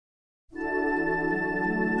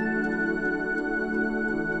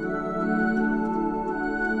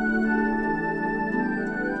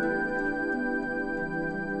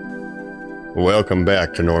Welcome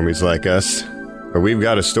back to Normies Like Us, where we've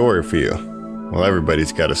got a story for you. Well,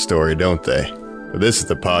 everybody's got a story, don't they? But this is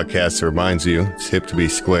the podcast that reminds you it's hip to be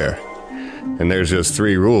square. And there's just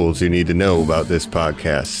 3 rules you need to know about this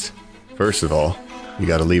podcast. First of all, you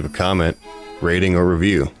gotta leave a comment, rating, or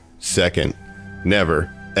review. Second,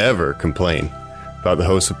 never, ever complain about the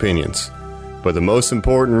host's opinions. But the most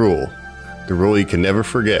important rule, the rule you can never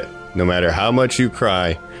forget, no matter how much you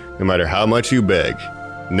cry, no matter how much you beg,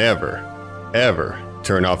 never, ever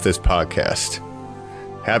turn off this podcast.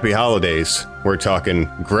 Happy holidays. We're talking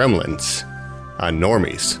Gremlins on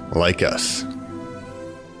Normies Like Us.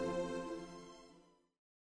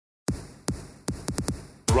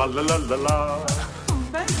 Ra-la-la-la-la.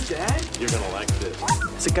 Thanks, Dad. You're gonna like this.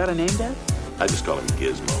 Has it got a name, Dad? I just call him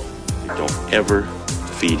Gizmo. You don't ever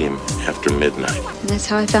feed him after midnight. And that's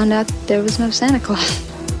how I found out there was no Santa Claus.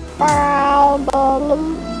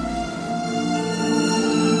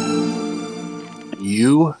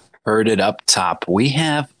 You heard it up top. We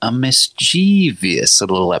have a mischievous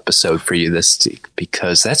little episode for you this week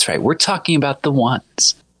because that's right. We're talking about the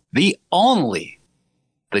ones, the only,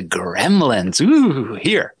 the Gremlins. Ooh,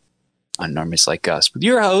 here on Normies Like Us with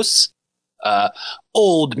your hosts,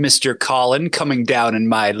 old Mr. Colin coming down in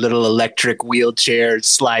my little electric wheelchair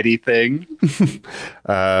slidey thing.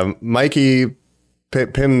 Mikey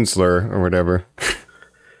Pimsler or whatever.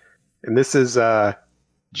 And this is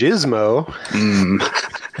Gizmo.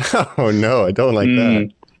 Oh no, I don't like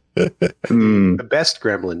that. The best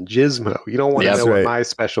gremlin, Gizmo. You don't want to know right. what my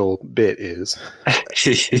special bit is.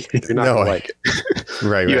 You're not No, gonna like it.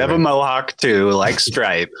 Right. You have a mohawk too, like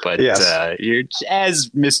Stripe, but Yes. You're as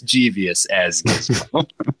mischievous as Gizmo.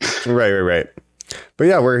 Right. But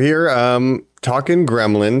yeah, we're here talking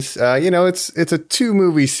Gremlins. It's a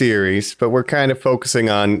 2-movie series, but we're kind of focusing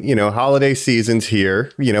on, holiday seasons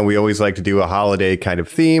here. We always like to do a holiday kind of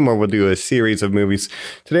theme, or we'll do a series of movies.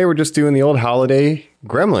 Today, we're just doing the old holiday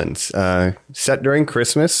Gremlins set during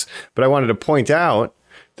Christmas. But I wanted to point out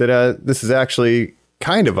that this is actually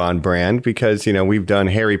kind of on brand because, we've done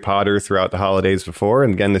Harry Potter throughout the holidays before.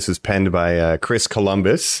 And again, this is penned by Chris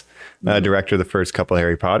Columbus, director of the first couple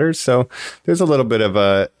Harry Potters. So there's a little bit of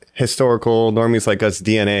a historical Normies Like Us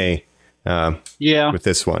DNA with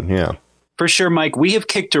this one. Yeah. For sure, Mike. We have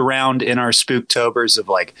kicked around in our Spooktobers of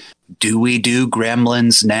like, do we do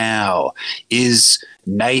Gremlins now? Is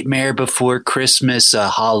Nightmare Before Christmas a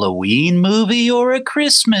Halloween movie or a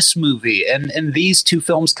Christmas movie? And these 2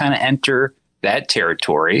 films kind of enter that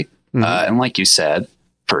territory. And like you said,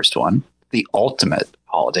 first one, the ultimate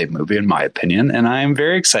holiday movie, in my opinion. And I am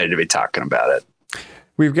very excited to be talking about it.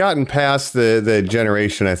 We've gotten past the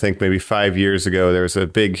generation. I think maybe 5 years ago, there was a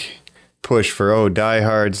big push for, Die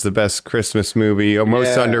Hard's the best Christmas movie, or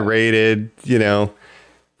most underrated,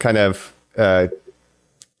 kind of,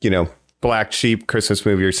 black sheep Christmas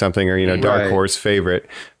movie or something, or, dark horse favorite.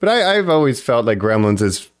 But I've always felt like Gremlins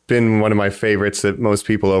has been one of my favorites that most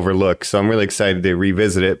people overlook. So I'm really excited to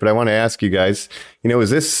revisit it. But I want to ask you guys, is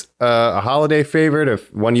this a holiday favorite, or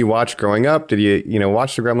one you watched growing up? Did you,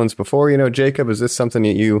 watch the Gremlins before? Jacob, is this something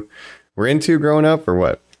that you were into growing up, or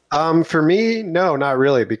what? For me, no, not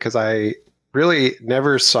really, because I really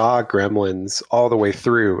never saw Gremlins all the way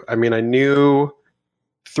through. I mean, I knew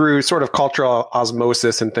through sort of cultural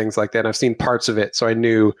osmosis and things like that. And I've seen parts of it, so I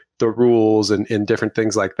knew the rules and different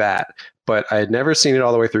things like that. But I had never seen it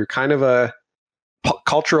all the way through. Kind of a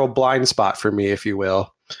cultural blind spot for me, if you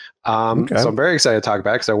will. So I'm very excited to talk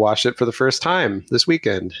about it because I watched it for the first time this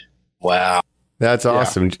weekend. Wow. That's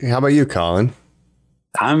awesome. Yeah. How about you, Colin?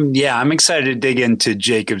 I'm excited to dig into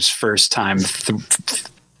Jacob's first time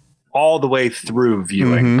all the way through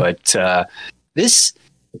viewing, but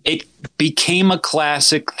it became a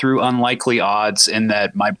classic through unlikely odds in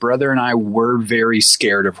that my brother and I were very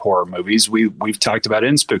scared of horror movies. We've talked about it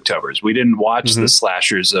in Spooktobers. We didn't watch the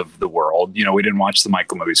slashers of the world. We didn't watch the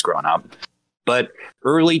Michael movies growing up. But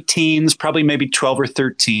early teens, probably maybe 12 or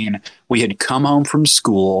 13, we had come home from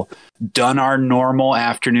school, done our normal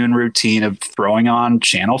afternoon routine of throwing on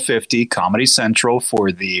Channel 50, Comedy Central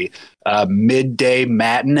for the midday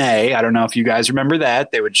matinee. I don't know if you guys remember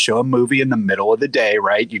that. They would show a movie in the middle of the day,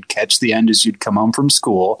 right? You'd catch the end as you'd come home from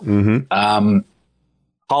school.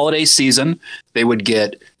 Holiday season, they would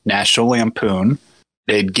get National Lampoon.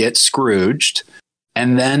 They'd get Scrooged.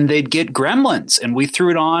 And then they'd get Gremlins. And we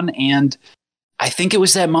threw it on, and I think it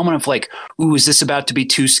was that moment of like, ooh, is this about to be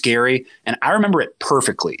too scary? And I remember it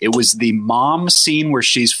perfectly. It was the mom scene where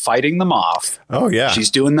she's fighting them off. Oh, yeah. She's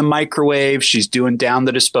doing the microwave. She's doing down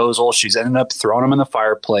the disposal. She's ended up throwing them in the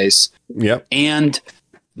fireplace. Yep. And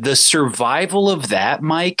the survival of that,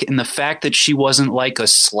 Mike, and the fact that she wasn't like a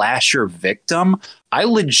slasher victim I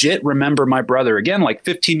legit remember my brother, again, like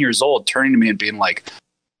 15 years old, turning to me and being like,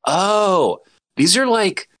 oh, these are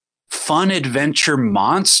like fun adventure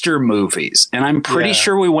monster movies. And I'm pretty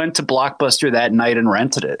sure we went to Blockbuster that night and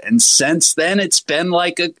rented it. And since then, it's been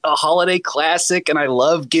like a holiday classic. And I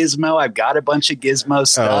love Gizmo. I've got a bunch of Gizmo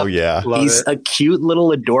stuff. Oh, yeah. He's a cute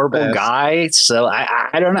little adorable guy. So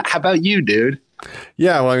I don't know. How about you, dude?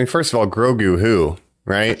 Yeah, well, I mean, first of all, Grogu who,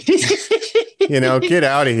 right? Get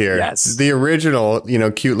out of here. Yes. The original,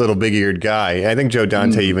 cute little big-eared guy. I think Joe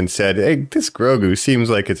Dante even said, hey, this Grogu seems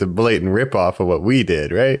like it's a blatant ripoff of what we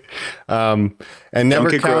did, right? And never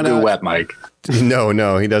don't get count Grogu out, wet, Mike.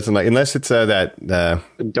 No, he doesn't like, unless it's that.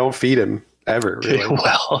 Don't feed him ever, really.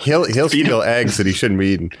 Well, He'll steal eggs that he shouldn't be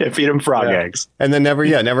eating. feed him frog eggs. And then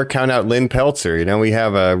never count out Lynn Peltzer. We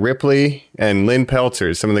have Ripley and Lynn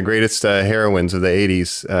Peltzer, some of the greatest heroines of the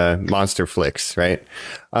 80s monster flicks, right?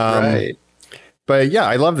 Right. But yeah,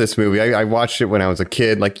 I love this movie. I watched it when I was a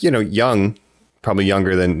kid, like, young, probably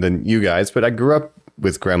younger than you guys, but I grew up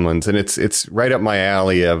with Gremlins, and it's right up my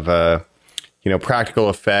alley of, practical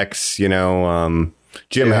effects,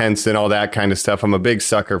 Jim Henson, all that kind of stuff. I'm a big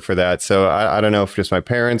sucker for that. So I don't know if just my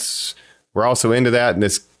parents were also into that and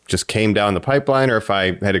this just came down the pipeline, or if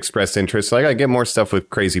I had expressed interest. Like, I get more stuff with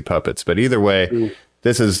crazy puppets, but either way,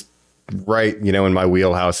 this is right, in my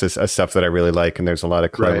wheelhouse is stuff that I really like. And there's a lot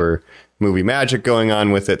of clever movie magic going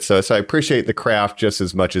on with it. So I appreciate the craft just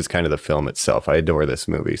as much as kind of the film itself. I adore this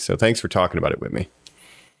movie. So thanks for talking about it with me.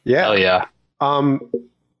 Yeah. Oh, yeah.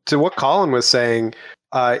 To what Colin was saying,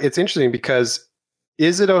 it's interesting because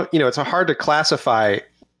it's hard to classify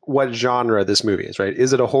what genre this movie is, right?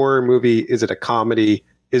 Is it a horror movie? Is it a comedy?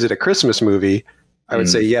 Is it a Christmas movie? I would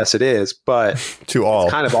say yes, it is, but to all,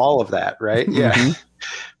 it's kind of all of that, right? Yeah.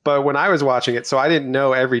 But when I was watching it, so I didn't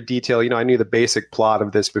know every detail. I knew the basic plot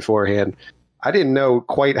of this beforehand. I didn't know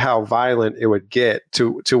quite how violent it would get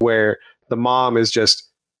to where the mom is just,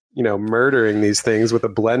 murdering these things with a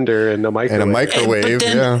blender and a microwave.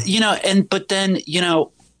 But then,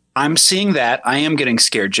 I'm seeing that. I am getting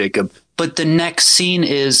scared, Jacob. But the next scene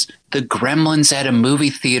is the Gremlins at a movie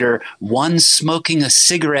theater, one smoking a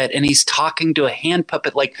cigarette, and he's talking to a hand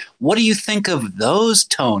puppet. Like, what do you think of those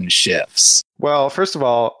tone shifts? Well, first of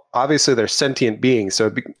all, obviously they're sentient beings, so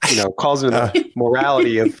it calls into the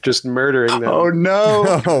morality of just murdering them. Oh,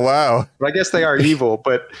 no. Oh, wow. But I guess they are evil,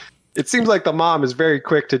 but it seems like the mom is very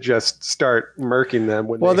quick to just start murking them.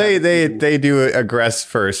 They do aggress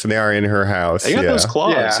first, and they are in her house. They got those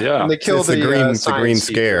claws, yeah. And they kill the green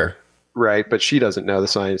scare. Teacher, right, but she doesn't know, the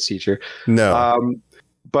science teacher. No.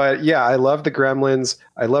 But yeah, I love the Gremlins.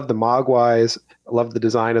 I love the Mogwais. I love the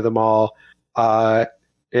design of them all.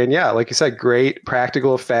 And yeah, like you said, great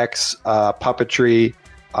practical effects, puppetry.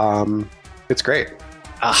 It's great.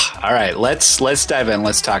 All right, let's dive in.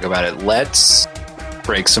 Let's talk about it. Let's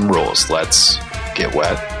break some rules. Let's get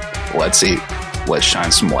wet. Let's eat. Let's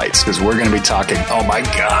shine some lights, because we're going to be talking, oh my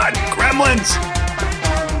God, Gremlins!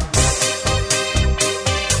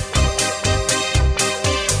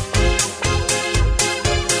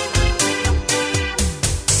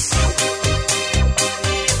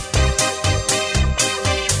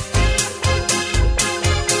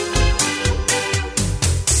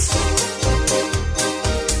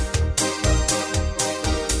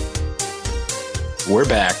 We're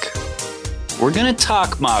back. We're going to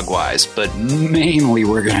talk Mogwais, but mainly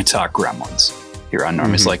we're going to talk Gremlins here on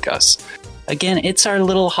Normies Like Us. Again, it's our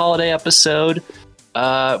little holiday episode.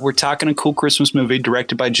 We're talking a cool Christmas movie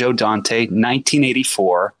directed by Joe Dante,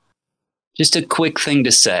 1984. Just a quick thing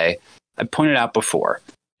to say. I pointed out before,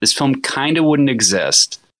 this film kind of wouldn't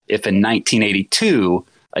exist if in 1982,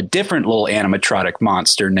 a different little animatronic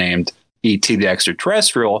monster named E.T. the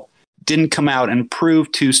Extraterrestrial didn't come out and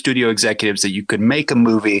prove to studio executives that you could make a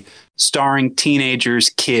movie starring teenagers,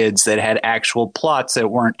 kids that had actual plots that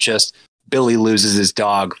weren't just Billy loses his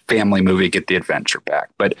dog, family movie, get the adventure back.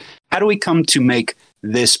 But how do we come to make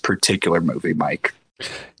this particular movie, Mike?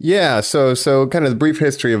 Yeah, so kind of the brief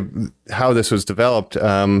history of how this was developed.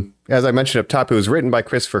 As I mentioned up top, it was written by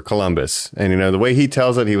Christopher Columbus. And, the way he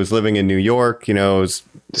tells it, he was living in New York, it was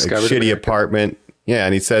a shitty apartment. Yeah,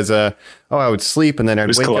 and he says, I would sleep and then I'd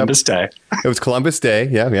wake up. It was Columbus Day. It was Columbus Day,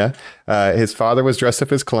 yeah. His father was dressed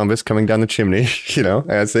up as Columbus coming down the chimney,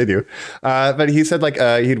 as they do. But he said,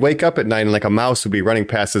 he'd wake up at night and, a mouse would be running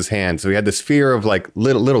past his hand. So he had this fear of,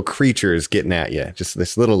 little creatures getting at you, just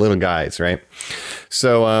this little guys, right?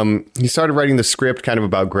 So he started writing the script kind of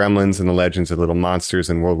about gremlins and the legends of little monsters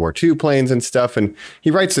and World War II planes and stuff. And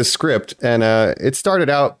he writes this script, and it started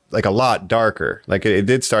out, a lot darker. It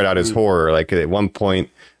did start out as horror. At one point,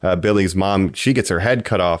 Billy's mom, she gets her head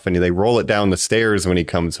cut off and they roll it down the stairs when he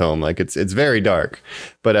comes home. Like it's very dark.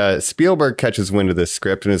 But Spielberg catches wind of this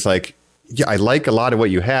script and is like, yeah, I like a lot of what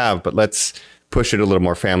you have, but let's push it a little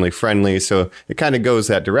more family friendly. So it kind of goes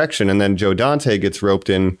that direction. And then Joe Dante gets roped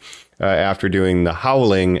in after doing The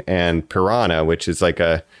Howling and Piranha, which is like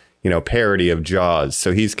a, parody of Jaws.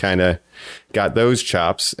 So he's kind of got those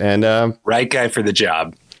chops and right guy for the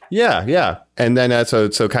job. Yeah. And then so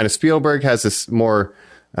kind of Spielberg has this more,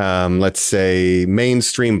 let's say,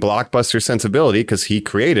 mainstream blockbuster sensibility because he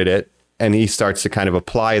created it. And he starts to kind of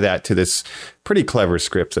apply that to this pretty clever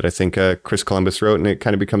script that I think Chris Columbus wrote. And it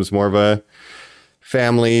kind of becomes more of a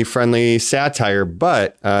family-friendly satire.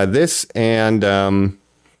 But this and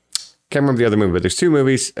can't remember the other movie, but there's two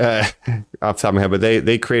movies off the top of my head. But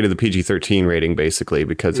they created the PG-13 rating, basically,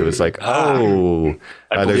 because it was like,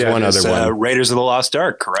 there's one other one. Raiders of the Lost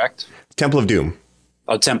Ark, correct? Temple of Doom.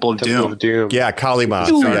 Oh, Temple of Doom. Yeah, Kali Ma.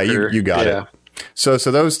 So, yeah, you got it. So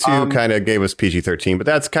those two kind of gave us PG-13, but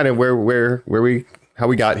that's kind of how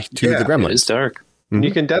we got to the Gremlins. It's dark. Mm-hmm.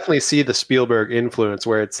 You can definitely see the Spielberg influence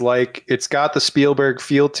where it's like it's got the Spielberg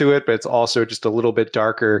feel to it, but it's also just a little bit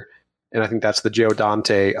darker. And I think that's the Joe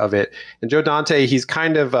Dante of it. And Joe Dante, he's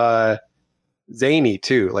kind of zany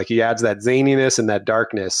too. Like he adds that zaniness and that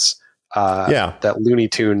darkness. That Looney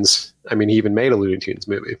Tunes. I mean, he even made a Looney Tunes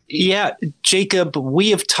movie. Yeah, Jacob, we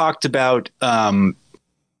have talked about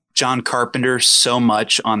John Carpenter so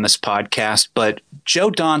much on this podcast, but Joe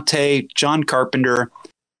Dante, John Carpenter,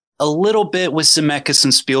 a little bit with Zemeckis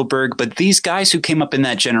and Spielberg, but these guys who came up in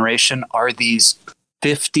that generation are these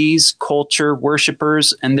 50s culture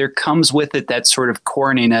worshipers, and there comes with it that sort of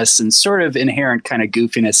corniness and sort of inherent kind of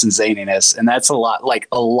goofiness and zaniness, and that's a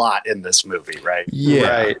lot in this movie, right? Yeah.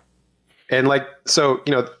 Right. And so,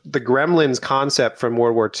 the Gremlins concept from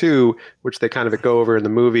World War II, which they kind of go over in the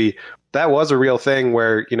movie, that was a real thing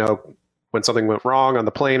where, when something went wrong on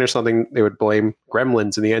the plane or something, they would blame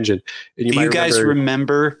gremlins in the engine. And Do you guys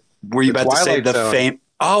remember, were you about to say the fame?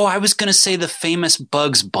 Oh, I was going to say the famous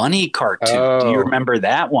Bugs Bunny cartoon. Do you remember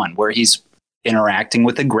that one where he's interacting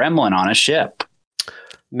with a gremlin on a ship?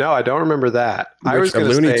 No, I don't remember that. I was going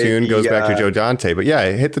to say Looney Tune goes back to Joe Dante, but yeah,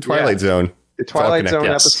 it hit the Twilight Zone. The Twilight Zone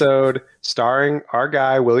episode starring our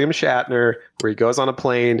guy, William Shatner, where he goes on a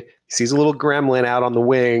plane, he sees a little gremlin out on the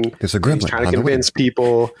wing. There's a gremlin. He's trying to convince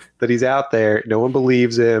people that he's out there. No one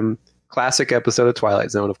believes him. Classic episode of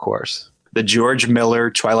Twilight Zone, of course. The George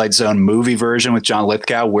Miller Twilight Zone movie version with John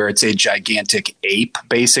Lithgow, where it's a gigantic ape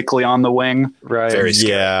basically on the wing. Right. Very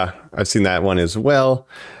scary. Yeah, I've seen that one as well.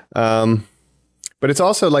 But it's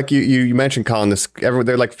also like you mentioned, Colin,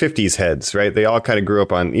 they're like 50s heads, right? They all kind of grew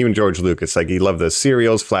up on, even George Lucas, like he loved the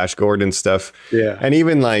serials, Flash Gordon stuff. Yeah. And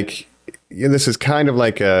even like, this is kind of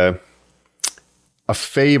like a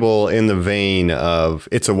fable in the vein of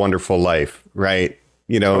It's a Wonderful Life, right?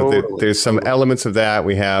 There's some elements of that.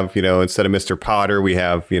 We have, instead of Mr. Potter, we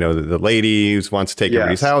have, the lady who wants to take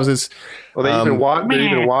everybody's houses. Well, they're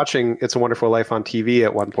even watching It's a Wonderful Life on TV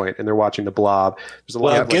at one point, and they're watching The Blob. There's a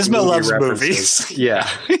lot of Gizmo loves references. movies. Yeah.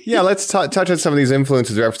 Yeah, let's touch on some of these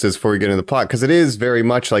influences, references before we get into the plot, because it is very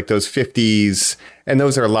much like those 50s, and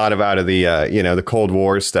those are a lot of out of the, the Cold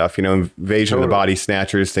War stuff, Invasion of the Body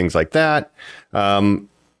Snatchers, things like that.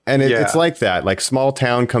 And it's like that, like small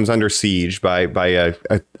town comes under siege by a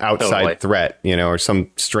outside threat, or some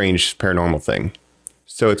strange paranormal thing.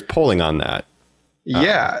 So it's pulling on that.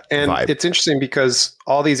 Yeah. And vibe. It's interesting because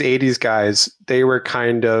all these 80s guys, they were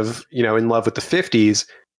kind of, in love with the 50s.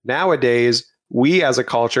 Nowadays, we as a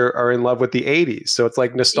culture are in love with the 80s. So it's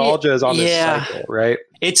like nostalgia is on this cycle, right?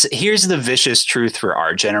 Here's the vicious truth for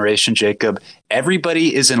our generation, Jacob.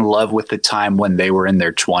 Everybody is in love with the time when they were in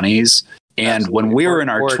their 20s. And Absolutely. When we were in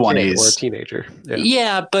our 20s, or a teenager.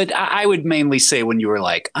 Yeah, but I would mainly say when you were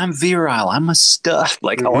like, I'm virile, I'm a stud.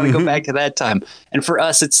 Like, I want to go back to that time. And for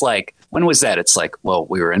us, it's like, when was that? It's like, well,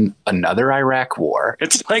 we were in another Iraq war.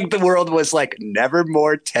 It's like the world was like never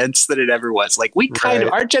more tense than it ever was. Like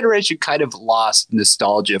our generation kind of lost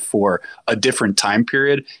nostalgia for a different time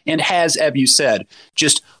period and has, as you said,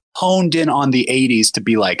 just honed in on the 80s to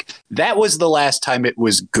be like, that was the last time it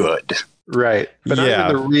was good. Right. But not even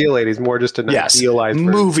the real 80s, more just an idealized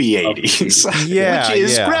movie 80s. Which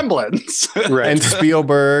is Gremlins. Right. And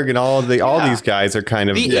Spielberg and all these guys are kind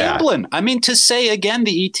of the Amblin. I mean, to say again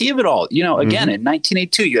the ET of it all, again in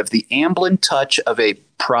 1982 you have the Amblin touch of a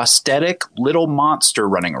prosthetic little monster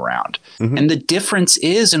running around. And the difference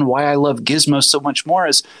is, and why I love Gizmo so much more,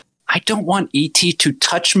 is I don't want E.T. to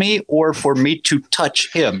touch me or for me to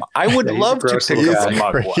touch him. I would Yeah, he's love a to gross pick little up a guy.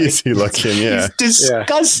 Mogwai. Crazy looking, yeah. He's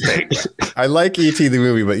disgusting. I like E.T. the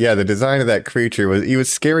movie, but yeah, the design of that creature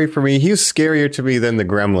was scary for me. He was scarier to me than the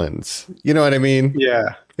Gremlins. You know what I mean?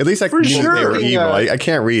 Yeah. At least I For knew they sure. were evil. I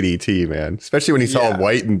can't read E.T., man. Especially when he's all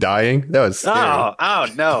white and dying. That was scary. Oh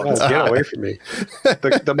no. Oh, get away from me.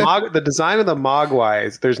 The design of the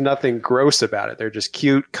Mogwais, there's nothing gross about it. They're just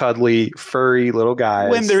cute, cuddly, furry little guys.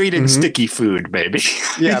 When they're eating sticky food, maybe.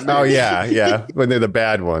 yeah, Oh, yeah. When they're the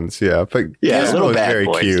bad ones, yeah. But Yeah, Gizmo little is bad very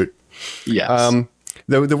boys. cute. Yes.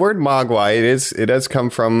 The word Mogwai, it does come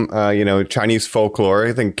from Chinese folklore.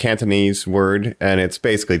 I think Cantonese word, and it's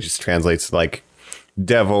basically just translates like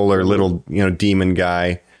devil or little demon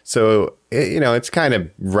guy. So it's kind of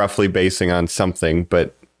roughly basing on something,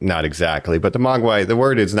 but not exactly. But the Mogwai, the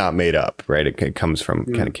word is not made up, right? It comes from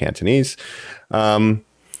kind of Cantonese, and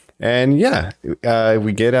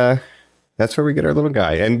we get that's where we get our little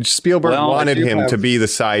guy. And Spielberg wanted him to be the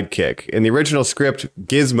sidekick. In the original script,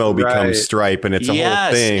 Gizmo becomes Stripe, and it's a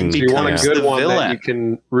whole thing. So you want a becomes good the one villain. that you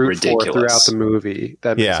can root for throughout the movie.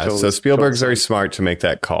 That makes Yeah, total- so Spielberg's total very sense. smart to make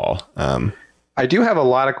that call. I do have a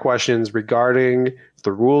lot of questions regarding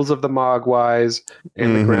the rules of the Mogwais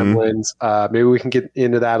and the Gremlins. Maybe we can get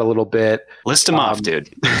into that a little bit. List them off, dude.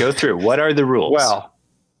 Go through. What are the rules? Well,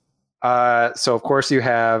 so of course you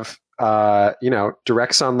have,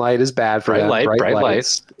 direct sunlight is bad for Bright them. light, bright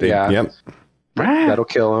lights. Yeah, Yep. that'll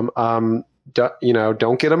kill them.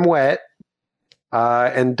 Don't get them wet,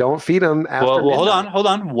 and don't feed them after. well, midnight. hold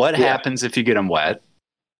on. What Yeah. happens if you get them wet?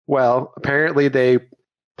 Well, apparently they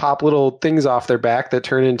pop little things off their back that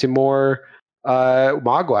turn into more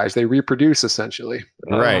Mogwais. They reproduce essentially.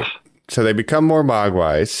 Right. So they become more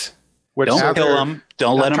Mogwais. Which Don't after- kill them.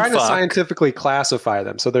 Don't let I'm them trying to fuck. scientifically classify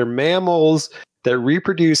them. So they're mammals that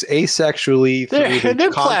reproduce asexually They're through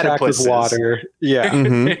contact with platypuses. water. Yeah.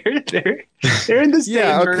 they're in the same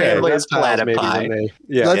Yeah, okay. family as Reptiles, maybe, platypi. when they-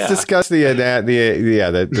 yeah. Let's discuss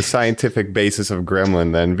the scientific basis of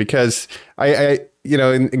Gremlin then, because I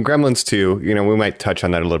in Gremlins 2, we might touch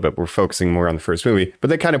on that a little bit. We're focusing more on the first movie,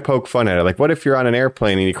 but they kind of poke fun at it. Like, what if you're on an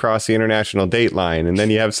airplane and you cross the international date line and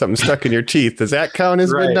then you have something stuck in your teeth? Does that count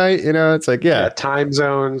as Right. midnight? It's like, yeah, time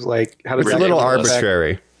zones, like how does it's a that little affect-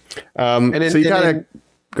 arbitrary. And So you kind of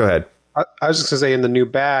go ahead. I was just gonna say in the new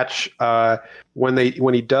batch, when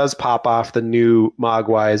he does pop off the new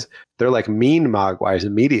Mogwais, they're like mean Mogwais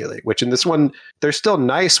immediately. Which in this one, they're still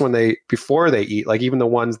nice before they eat. Like even the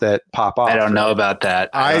ones that pop off. I don't know about that.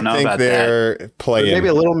 I don't know think about they're that. playing. Maybe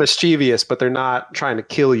a little mischievous, but they're not trying to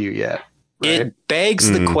kill you yet. Right? It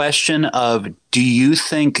begs the question of: do you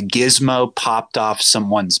think Gizmo popped off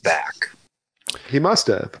someone's back? He must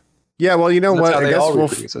have. Yeah, well, you know That's what? how I they guess all we'll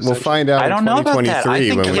reproduce, find out I don't in know about that. I 2023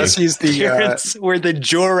 think when we unless he's the parents were the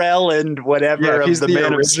Jor-El and whatever Yeah, if of he's the the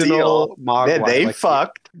Man of Steel. original Mogwai, They like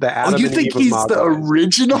fucked. the Adam you and think Eve of he's the Mogwais.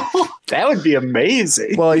 original? That would be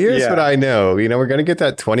amazing. Well, here's Yeah. what I know. We're going to get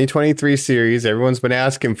that 2023 series. Everyone's been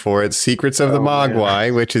asking for it. Secrets of the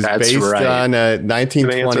Mogwai, which is That's based right. on Gonna answer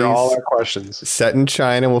all 1920s our questions. set in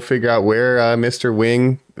China. We'll figure out where Mr.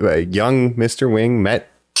 Wing, young Mr. Wing, met.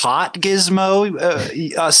 Hot Gizmo,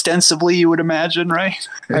 ostensibly, you would imagine, right?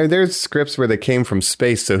 There's scripts where they came from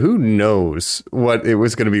space, so who knows what it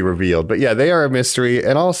was going to be revealed. But yeah, they are a mystery.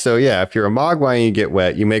 And also, yeah, if you're a Mogwai and you get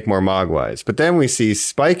wet, you make more Mogwais. But then we see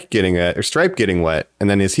Spike getting wet, or Stripe getting wet. And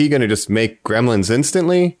then is he going to just make Gremlins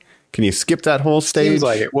instantly? Can you skip that whole stage? Seems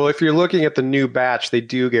like it. Well, if you're looking at the new batch, they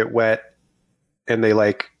do get wet, and they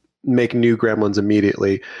make new Gremlins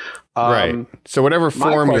immediately. Right. So whatever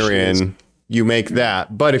my form you're question in, you make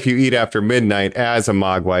that. But if you eat after midnight as a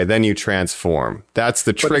Mogwai, then you transform. That's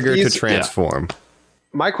the trigger to these- transform.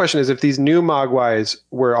 My question is, if these new Mogwais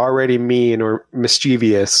were already mean or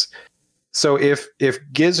mischievous, so if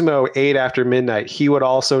Gizmo ate after midnight, he would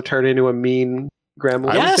also turn into a mean Gremlin.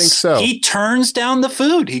 I would think so. He turns down the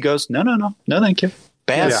food. He goes, no, thank you.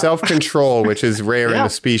 Bad. Yeah. Self-control, which is rare in Yeah. the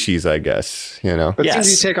species, I guess. But Yes.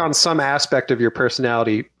 since you take on some aspect of your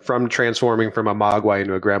personality from transforming from a Mogwai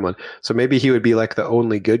into a Gremlin, so maybe he would be like the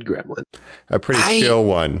only good Gremlin. A pretty chill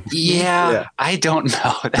one. Yeah, I don't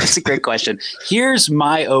know. That's a great question. Here's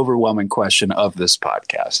my overwhelming question of this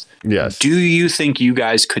podcast. Yes. Do you think you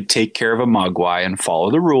guys could take care of a Mogwai and follow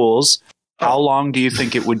the rules? How long do you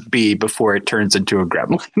think it would be before it turns into a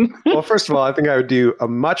gremlin? Well, first of all, I think I would do a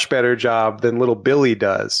much better job than little Billy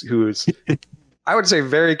does, who's, I would say,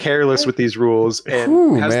 very careless with these rules and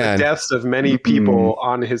Ooh, has man. the deaths of many people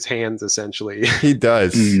on his hands, essentially. He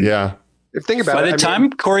does. Yeah. Think about By it. the time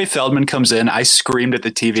Corey Feldman comes in, I screamed at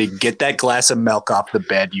the TV, "Get that glass of milk off the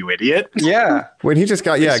bed, you idiot!" yeah, When he just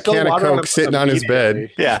got a spilled can of water on Coke him sitting on his bed.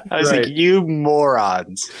 immediately. Yeah, I was Right. like, "You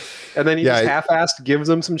morons!" and then he Yeah, just half-assed gives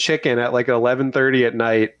them some chicken at like 11:30 at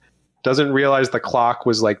night. Doesn't realize the clock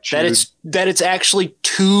was like chewed. That it's actually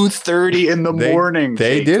 2:30 in the morning.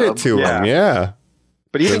 They did it Jacob. to him. Yeah.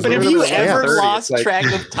 But even But have when it you was ever 11:30, lost it's like-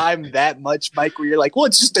 track of time that much, Mike? Where you're like, "Well,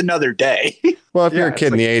 it's just another day." Well, if you're a it's kid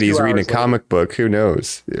in like the 80s 2 reading a hours later. comic book, who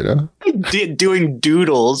knows? You know? Doing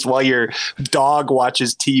doodles while your dog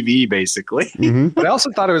watches TV, basically. But I also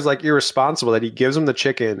thought it was like irresponsible that he gives them the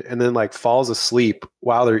chicken and then like falls asleep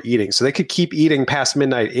while they're eating, so they could keep eating past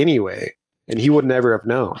midnight anyway, and he would never have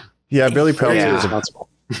known. Yeah, Billy Very Peltzer is a irresponsible.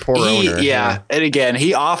 poor owner. And again,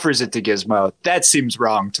 he offers it to Gizmo. That seems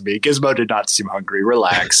wrong to me. Gizmo did not seem hungry.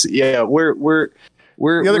 Relax. Yeah, we're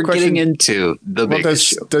The other question- getting into the Well, big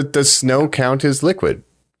does, issue. does snow count as liquid?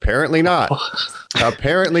 Apparently not.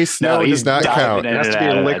 Apparently snow he's does not diving count. in It has and to be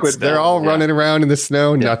out a of that liquid. stuff. They're all Yeah. running around in the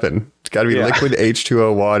snow. Nothing. It's got to be Yeah. liquid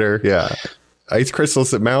H2O water. Yeah. Ice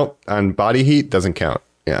crystals that melt on body heat doesn't count.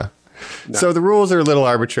 Yeah. So the rules are a little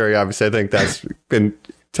arbitrary. Obviously, I think that's been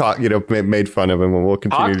taught, made fun of, and we'll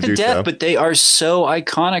continue Talk to to do death, so. but they are so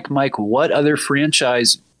iconic, Mike. What other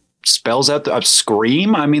franchise spells out the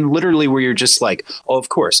Scream? I mean, literally, where you're just like, oh, of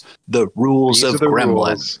course, the rules These of are the Gremlins.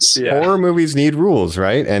 rules. Yeah. Horror movies need rules,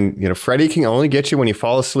 right? And Freddy can only get you when you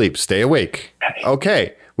fall asleep. Stay awake.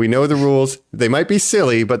 Okay, we know the rules. They might be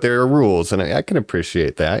silly, but there are rules, and I can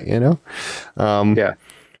appreciate that. Yeah.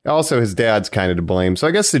 Also, his dad's kind of to blame. So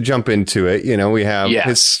I guess to jump into it, we have Yes.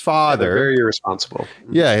 his father. Very irresponsible.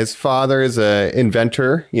 Yeah, his father is a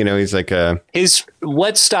inventor. He's like a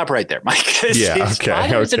Let's stop right there, Mike. Yeah, His okay,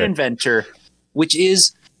 father is an okay. inventor, which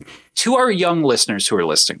is, to our young listeners who are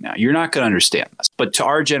listening now, you're not going to understand this, but to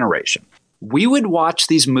our generation, we would watch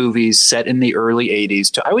these movies set in the early 80s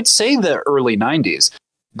to, I would say, the early 90s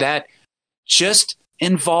that just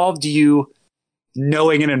involved you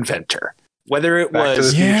knowing an inventor. Whether it Back to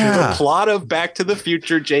was the Future. Yeah. the plot of Back to the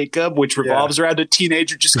Future, Jacob, which revolves around a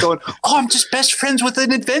teenager just going, "Oh, I'm just best friends with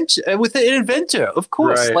an inventor." Of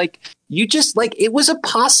course, Right. like you just like it was a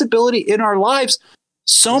possibility in our lives.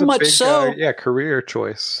 So It's a much big, so, career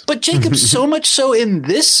choice. but Jacob, so much so in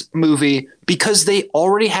this movie because they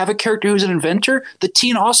already have a character who's an inventor. The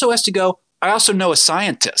teen also has to go, "I also know a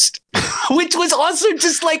scientist," which was also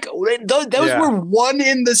just like those Yeah. were one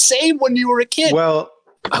in the same when you were a kid. Well,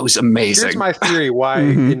 That was amazing. here's my theory why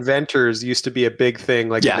inventors used to be a big thing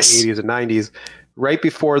like Yes. in the 80s and 90s, right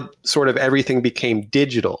before sort of everything became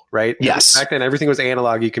digital, right? Yes. Back then, everything was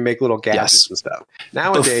analog. You can make little gadgets Yes. and stuff.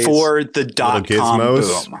 Nowadays, Before the dot-com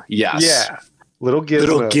gizmos? boom. Yes. yeah, little gizmos.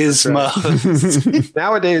 Little that's right. gizmos.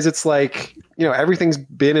 Nowadays, it's like, everything's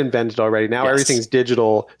been invented already. Now Yes. everything's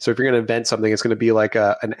digital. So if you're going to invent something, it's going to be like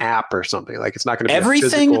an app or something. Like it's not going to be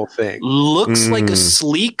Everything a physical thing. Looks like a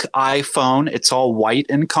sleek iPhone. It's all white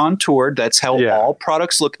and contoured. That's how Yeah. all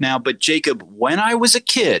products look now. But Jacob, when I was a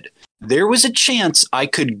kid, there was a chance I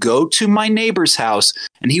could go to my neighbor's house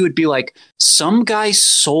and he would be like, "Some guy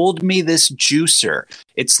sold me this juicer.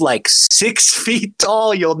 It's like 6 feet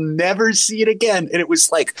tall. You'll never see it again." And it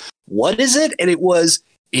was like, "What is it?" And it was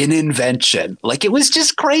an invention. Like it was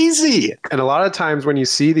just crazy. And a lot of times when you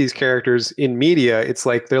see these characters in media, it's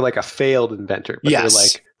like they're like a failed inventor. But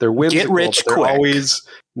Yes. they're whimsical. Get rich but they're quick. always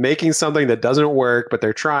making something that doesn't work, but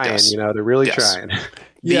they're trying. Yes. They're really Yes. trying. The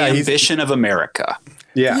Yeah, he's- ambition of America.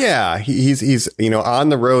 Yeah. Yeah, he's on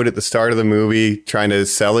the road at the start of the movie trying to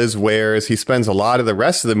sell his wares. He spends a lot of the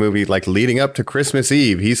rest of the movie like leading up to Christmas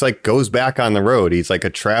Eve. He's like goes back on the road. He's like a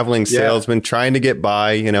traveling salesman trying to get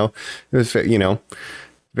by. It was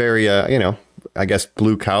very I guess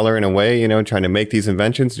blue collar in a way. Trying to make these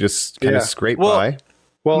inventions, just kind of Yeah. scrape Well, by.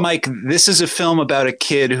 Well, Mike, this is a film about a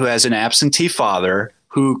kid who has an absentee father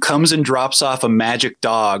who comes and drops off a magic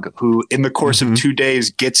dog who, in the course of 2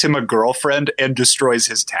 days, gets him a girlfriend and destroys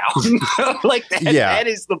his town. That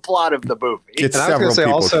is the plot of the movie. It's and I was several going to say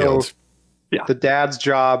people also, killed. the dad's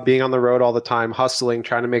job, being on the road all the time, hustling,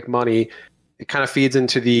 trying to make money, it kind of feeds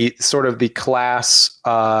into the sort of the class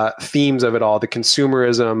themes of it all, the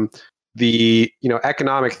consumerism, the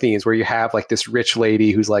economic themes where you have like this rich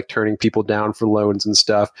lady who's like turning people down for loans and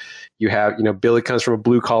stuff. You have Billy comes from a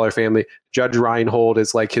blue collar family. Judge Reinhold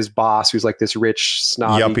is like his boss, who's like this rich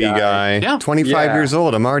snobby Yuppie guy. Yeah. 25 Yeah. years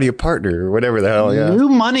old. I'm already a partner or whatever the hell. Yeah. New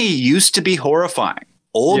money used to be horrifying.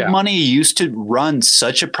 Old Yeah. money used to run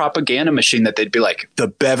such a propaganda machine that they'd be like, the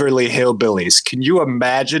Beverly Hillbillies. Can you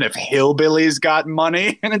imagine if hillbillies got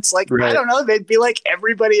money? And it's like, I Right. don't know. They'd be like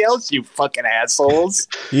everybody else, you fucking assholes.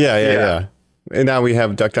 Yeah. And now we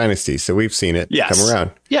have Duck Dynasty, so we've seen it come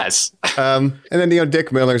around. Yes. And then,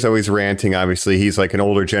 Dick Miller's always ranting. Obviously, he's like an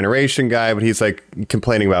older generation guy, but he's like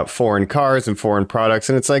complaining about foreign cars and foreign products.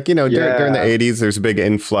 And it's like, during the 80s, there's a big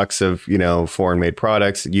influx of, foreign made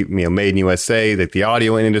products, made in USA, like the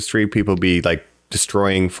audio industry, people be like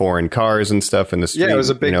destroying foreign cars and stuff in the street. Yeah, it was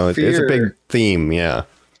a big fear. It's a big theme. Yeah.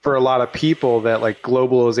 For a lot of people that like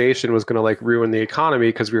globalization was going to like ruin the economy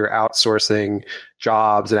because we were outsourcing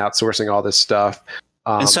jobs and outsourcing all this stuff.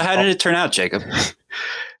 And so how did it turn out, Jacob?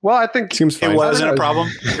 Well, I think seems fine. It wasn't a problem.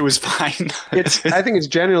 It was fine. I think it's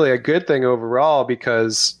generally a good thing overall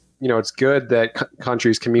because, it's good that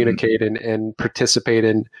countries communicate and participate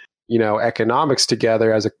in, economics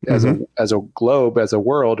together as a globe, as a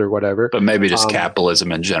world or whatever. But maybe just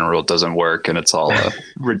capitalism in general doesn't work and it's all a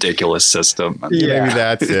ridiculous system. Yeah, maybe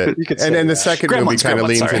that's it. And then the second movie kind of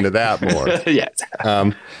leans into that more. Yeah.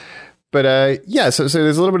 So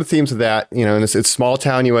there's a little bit of themes of that, and it's small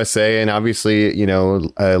town USA, and obviously,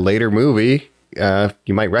 a later movie,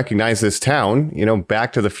 you might recognize this town,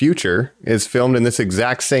 Back to the Future is filmed in this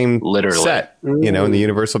exact same set, in the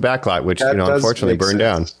Universal backlot, which, unfortunately burned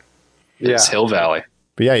down. Yeah. It's Hill Valley.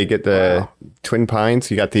 But yeah, you get the Twin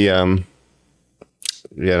Pines, you got the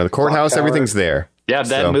courthouse, everything's there. Yeah,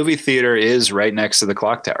 that movie theater is right next to the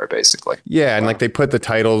clock tower, basically. Yeah, and like they put the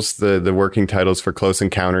titles, the working titles for Close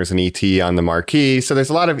Encounters and E.T. on the marquee. So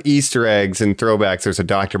there's a lot of Easter eggs and throwbacks. There's a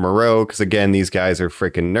Dr. Moreau, because again, these guys are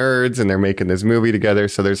freaking nerds and they're making this movie together.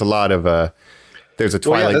 So there's a lot of, there's a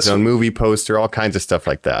Twilight Zone movie poster, all kinds of stuff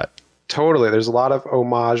like that. Totally. There's a lot of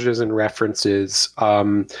homages and references.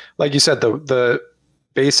 Like you said, the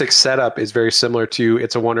basic setup is very similar to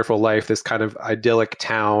It's a Wonderful Life, this kind of idyllic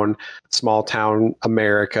town, small town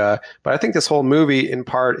America. But I think this whole movie in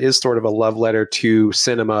part is sort of a love letter to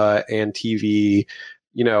cinema and TV.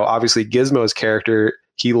 Obviously Gizmo's character,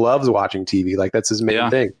 he loves watching TV. Like that's his main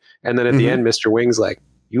thing. And then at the end, Mr. Wing's like,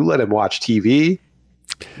 you let him watch TV?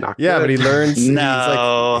 Not good. But he learns.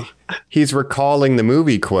 No. He's recalling the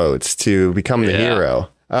movie quotes to become the hero.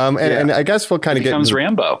 And I guess we'll kind of get becomes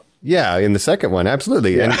Rambo. Yeah, in the second one,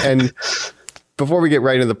 absolutely. Yeah. And before we get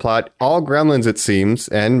right into the plot, all gremlins, it seems,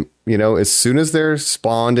 and, as soon as they're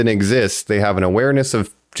spawned and exist, they have an awareness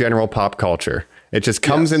of general pop culture. It just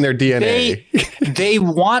comes in their DNA. They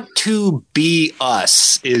want to be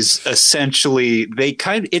us is essentially,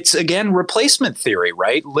 it's again, replacement theory,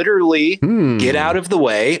 right? Literally get out of the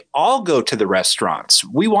way. I'll go to the restaurants.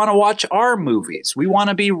 We want to watch our movies. We want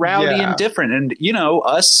to be rowdy and different. And,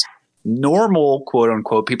 us normal quote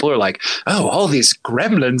unquote people are like, oh, all these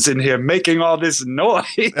gremlins in here making all this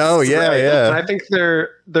noise. Oh yeah, right. Yeah. And I think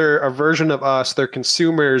they're a version of us. They're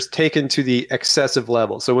consumers taken to the excessive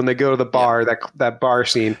level. So when they go to the bar, that bar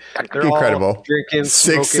scene, they're incredible. All drinking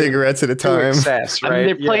 6 cigarettes at a time. Excess, right? I mean,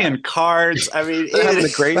 they're playing cards. I mean, they're having a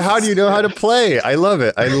great. How do you know how to play? I love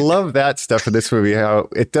it. I love that stuff in this movie. How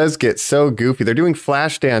it does get so goofy. They're doing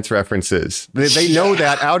Flashdance references. They know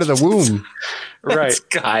that out of the womb. Right,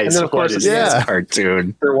 guys. And then of course, this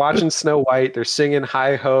cartoon. They're watching Snow White. They're singing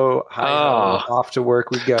 "Hi Ho, Hi Ho." Off to work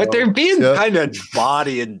we go. But they're being kind of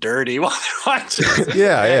baughty and dirty while they're watching.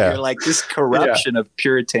 You're like this corruption of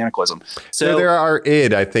puritanicalism. So there are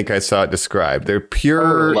id. I think I saw it described. They're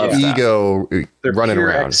pure ego running pure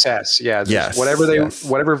around. Excess. Yeah. Yes.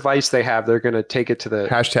 Whatever vice they have, they're going to take it to the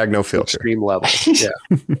 #NoFilter extreme level. Yeah.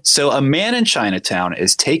 So a man in Chinatown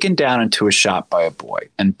is taken down into a shop by a boy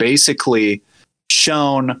and basically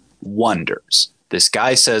shown wonders. This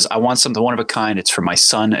guy says, I want something one of a kind. It's for my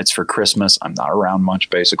son. It's for Christmas. I'm not around much.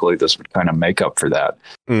 Basically, this would kind of make up for that.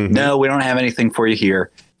 Mm-hmm. No, we don't have anything for you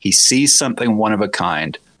here. He sees something one of a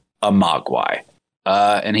kind, a Mogwai.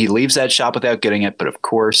 And he leaves that shop without getting it. But of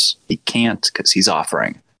course, he can't because he's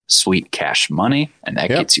offering sweet cash money. And that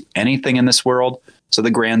gets you anything in this world. So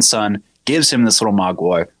the grandson gives him this little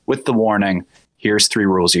Mogwai with the warning, here's 3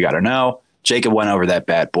 rules you got to know. Jacob went over that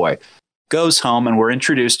bad boy. Goes home, and we're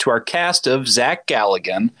introduced to our cast of Zach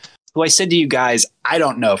Galligan, who I said to you guys, I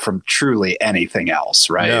don't know from truly anything else,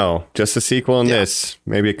 right? No, just a sequel in this.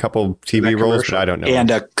 Maybe a couple TV roles, but I don't know. And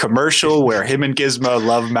a commercial where him and Gizmo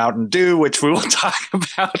love Mountain Dew, which we will talk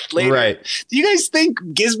about later. Right. Do you guys think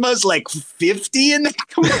Gizmo's like 50 in the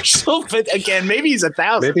commercial? But again, maybe he's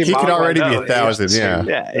 1,000. Maybe he could already be 1,000,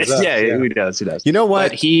 Yeah, he does. You know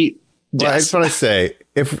what? But I just want to say,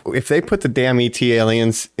 if they put the damn ET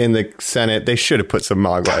aliens in the Senate, they should have put some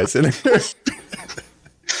Mogwais in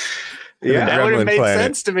there. That would have made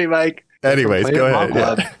sense to me, Mike. Anyways, go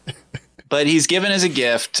ahead. But he's given as a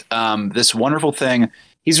gift this wonderful thing.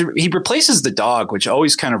 he replaces the dog, which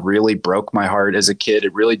always kind of really broke my heart as a kid.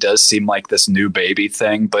 It really does seem like this new baby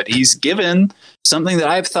thing, but he's given something that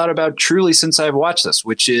I've thought about truly since I've watched this,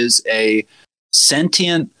 which is a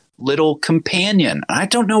sentient little companion. I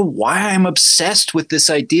don't know why I'm obsessed with this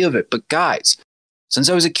idea of it, but guys, since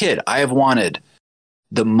I was a kid, I have wanted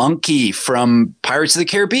the monkey from Pirates of the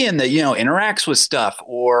Caribbean that, interacts with stuff,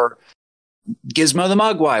 or Gizmo the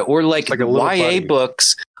Mogwai, or like YA buddy.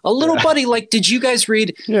 books. A little buddy. Like, did you guys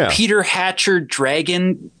read Peter Hatcher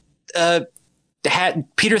Dragon?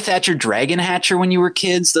 Peter Thatcher Dragon Hatcher when you were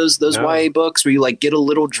kids? Those YA books where you like get a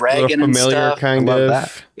little dragon and stuff. Kind of.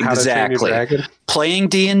 That. Exactly. Playing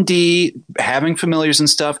D&D, having familiars and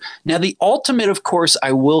stuff. Now, the ultimate, of course,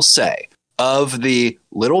 I will say, of the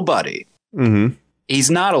little buddy, he's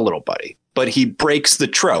not a little buddy, but he breaks the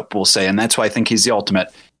trope, we'll say, and that's why I think he's the ultimate,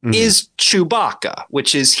 is Chewbacca,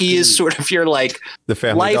 which is he is sort of your like the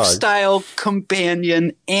family lifestyle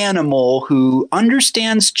companion animal who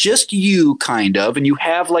understands just you kind of, and you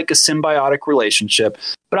have like a symbiotic relationship.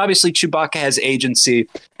 But obviously Chewbacca has agency,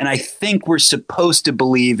 and I think we're supposed to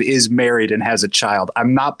believe is married and has a child.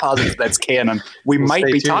 I'm not positive that's canon. We might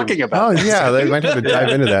be talking about this. Yeah, they might have to dive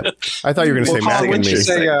into that. I thought you were going to say Mac and Would me. you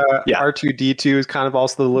say R2-D2 is kind of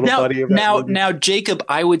also the little buddy of that movie? Now, Jacob,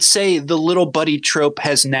 I would say the little buddy trope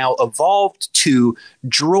has now evolved to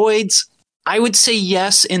droids. I would say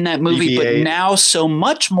yes in that movie, BB-8. but now so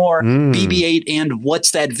much more BB-8 and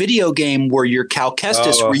what's that video game where you're Cal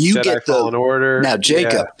Kestis, where you Jedi get the Fallen Order. Now,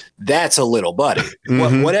 Jacob, that's a little buddy.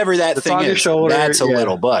 Whatever that It's thing on your is, shoulder, that's a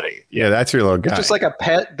little buddy. Yeah, that's your little guy. It's just like a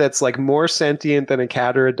pet that's like more sentient than a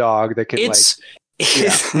cat or a dog that can It's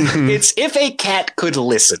if a cat could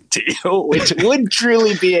listen to you, which would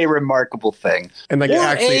truly be a remarkable thing. and like Or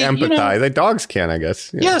actually empathize. Like dogs can, I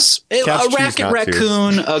guess. Yes, Cats a choose Racket not to.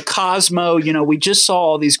 Raccoon, a Cosmo. We just saw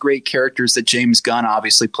all these great characters that James Gunn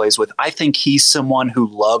obviously plays with. I think he's someone who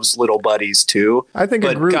loves little buddies too. I think a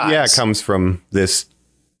But Groot, guys, comes from this.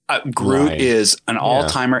 Groot line. is an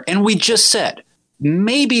all-timer, and we just said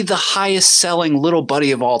maybe the highest-selling little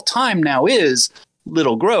buddy of all time now is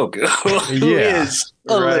Little Grogu, who Yeah. is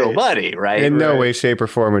a little buddy, right? In no way, shape, or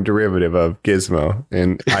form a derivative of Gizmo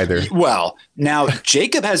in either. Well, now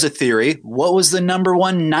Jacob has a theory. What was the number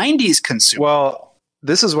one 90s consumer? Well,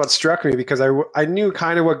 this is what struck me because I knew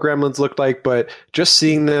kind of what Gremlins looked like, but just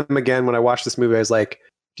seeing them again when I watched this movie, I was like,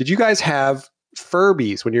 did you guys have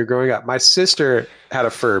Furbies when you were growing up? My sister had a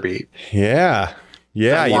Furby. Yeah.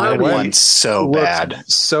 Yeah, you know That what? one's so Looks bad.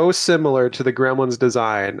 so similar to the Gremlins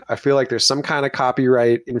design. I feel like there's some kind of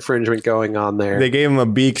copyright infringement going on there. They gave him a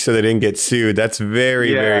beak so they didn't get sued. That's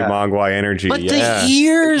very, very Mogwai energy. But yeah. the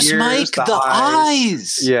ears, The ears, Mike, the the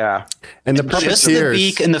eyes. Yeah. And the Just the puppeteers.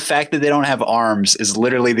 beak and the fact that they don't have arms is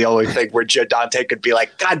literally the only thing where Joe Dante could be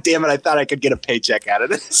like, God damn it, I thought I could get a paycheck out of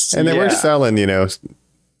this. And they were Yeah. selling,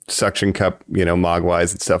 suction cup,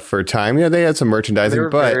 Mogwais and stuff for a time. Yeah, they had some merchandising, They were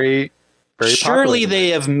but very Surely popular. they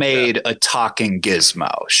have made a talking Gizmo.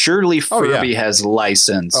 Surely Furby has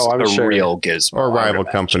licensed I'm a sure. real Gizmo. or a I would rival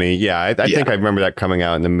imagine. company. Yeah, I think I remember that coming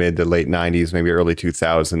out in the mid to late 90s, maybe early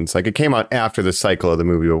 2000s. Like it came out after the cycle of the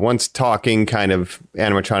movie, but once talking kind of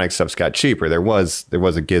animatronic stuff got cheaper, there was a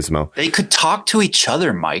Gizmo. They could talk to each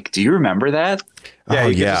other, Mike. Do you remember that? Yeah, Oh,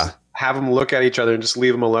 you could yeah. just have them look at each other and just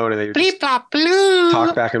leave them alone, and they just Bleep-blop-blue.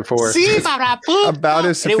 talk back and forth. About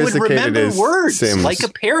as And it would sophisticated remember as words Sims. like a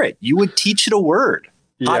parrot. You would teach it a word.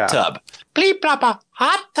 Yeah. Hot tub. Bleep blop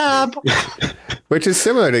hot tub. Which is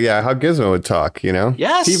similar to how Gizmo would talk,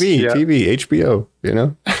 Yes. TV, Yeah. TV, HBO,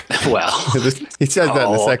 Well, He says that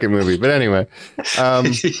in the Oh. second movie. But anyway,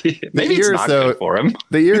 maybe it's ears, not though- good for him.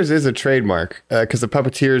 the ears is a trademark because the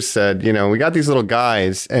puppeteers said, we got these little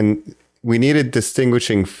guys and we needed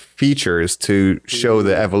distinguishing features to show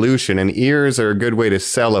the evolution, and ears are a good way to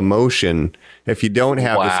sell emotion if you don't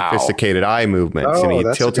have the Wow. sophisticated eye movements. Oh, You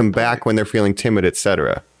that's tilt a them good back point. when they're feeling timid,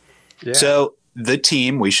 etc. Yeah. So the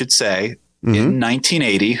team, we should say, in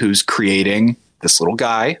 1980, who's creating this little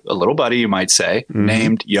guy, a little buddy, you might say,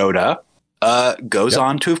 named Yoda, goes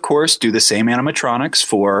on to, of course, do the same animatronics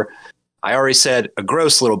for, I already said, a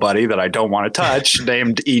gross little buddy that I don't want to touch,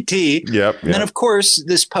 named E.T. Yep. And then, of course,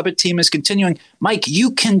 this puppet team is continuing. Mike,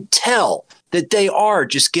 you can tell that they are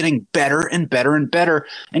just getting better and better and better.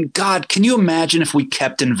 And God, can you imagine if we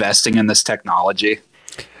kept investing in this technology?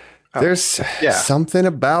 There's Yeah. something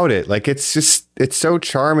about it. Like it's so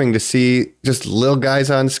charming to see just little guys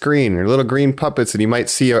on screen or little green puppets, and you might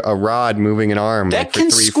see a rod moving an arm That like, for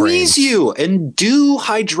can 3 squeeze frames. you and do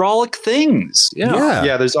hydraulic things. Yeah.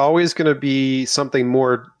 yeah, there's always going to be something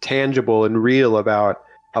more tangible and real about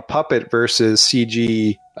a puppet versus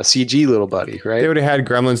a CG little buddy, right? They would have had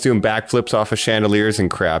gremlins doing backflips off of chandeliers and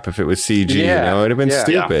crap if it was CG. Yeah. You know, it'd have been Yeah.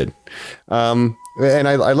 stupid. And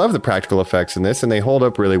I love the practical effects in this, and they hold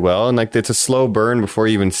up really well. And like, it's a slow burn before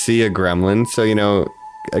you even see a gremlin. So, you know,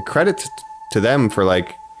 a credit to them for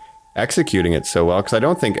like executing it so well, because I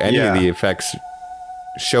don't think any of the effects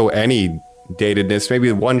show any datedness.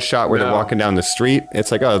 Maybe one shot where they're walking down the street,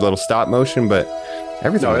 it's like, oh, a little stop motion, but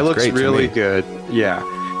everything No, it looks great really to me. good. Yeah.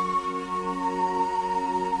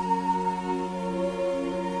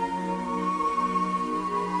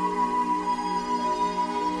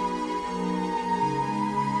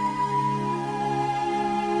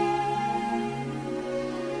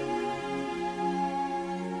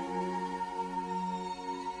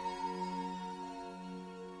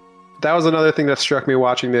 That was another thing that struck me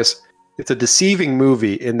watching this. It's a deceiving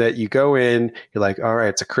movie in that you go in, you're like, all right,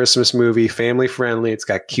 it's a Christmas movie, family friendly. It's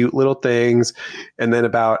got cute little things. And then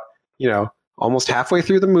about, you know, almost halfway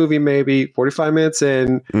through the movie, maybe 45 minutes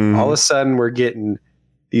in, all of a sudden we're getting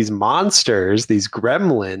these monsters, these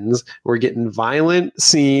gremlins. We're getting violent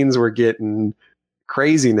scenes. We're getting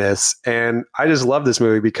craziness. And I just love this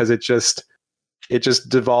movie because it just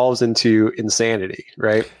devolves into insanity,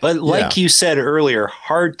 right? But like you said earlier,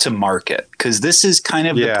 hard to market, because this is kind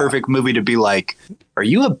of the perfect movie to be like, are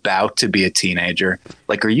you about to be a teenager?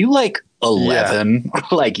 Like, are you like 11?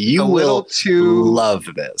 Like, you will love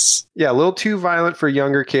this. Yeah, a little too violent for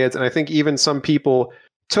younger kids. And I think even some people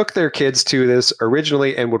took their kids to this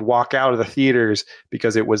originally and would walk out of the theaters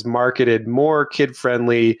because it was marketed more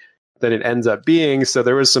kid-friendly than it ends up being. So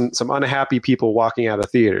there was some unhappy people walking out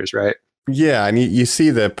of theaters, right? Yeah, and you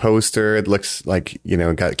see the poster. It looks like, you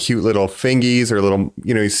know, got cute little fingies or little,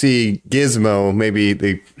 you know, you see Gizmo. Maybe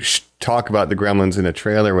they talk about the gremlins in a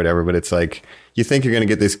trailer or whatever, but it's like, you think you're going to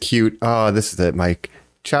get this cute, this is my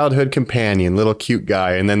childhood companion, little cute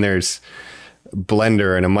guy. And then there's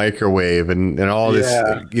blender and a microwave and all this,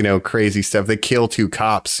 you know, crazy stuff. They kill two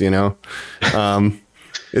cops, you know.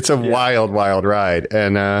 It's a wild, wild ride.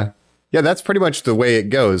 And, yeah, that's pretty much the way it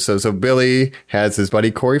goes. So Billy has his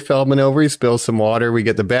buddy Corey Feldman over. He spills some water. We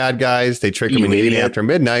get the bad guys. They trick him into eating after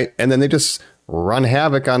midnight. And then they just run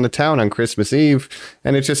havoc on the town on Christmas Eve.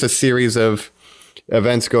 And it's just a series of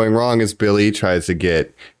events going wrong as Billy tries to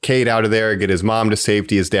get Kate out of there, get his mom to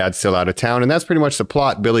safety. His dad's still out of town. And that's pretty much the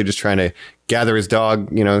plot. Billy just trying to gather his dog,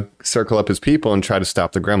 you know, circle up his people and try to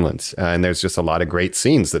stop the gremlins. And there's just a lot of great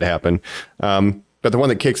scenes that happen. But the one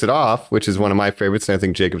that kicks it off, which is one of my favorites, and I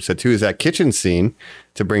think Jacob said too, is that kitchen scene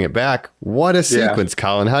to bring it back. What a sequence,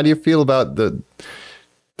 Colin. How do you feel about the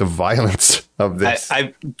violence of this?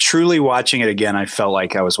 I truly watching it again, I felt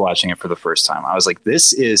like I was watching it for the first time. I was like,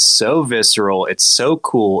 this is so visceral. It's so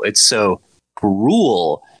cool. It's so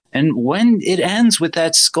cruel. And when it ends with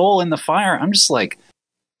that skull in the fire, I'm just like,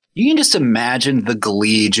 you can just imagine the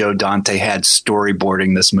glee Joe Dante had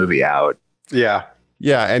storyboarding this movie out. Yeah.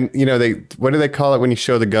 Yeah, and you know, what do they call it when you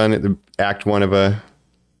show the gun at the act one of a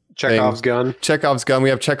Chekhov's gun? Chekhov's gun. We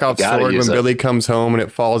have Chekhov's sword when Billy comes home and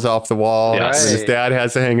it falls off the wall. Yes. And his dad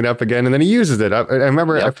has to hang it up again, and then he uses it. I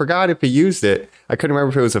remember, I forgot if he used it. I couldn't remember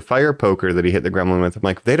if it was a fire poker that he hit the gremlin with. I'm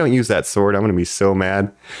like, if they don't use that sword, I'm going to be so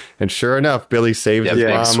mad. And sure enough, Billy saved his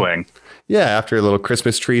mom. Big swing. Yeah, after a little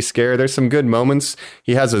Christmas tree scare, there's some good moments.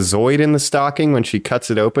 He has a Zoid in the stocking. When she cuts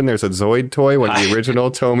it open, there's a Zoid toy, one of the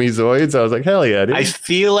original Tomy Zoids. I was like, hell yeah, dude. I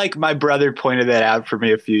feel like my brother pointed that out for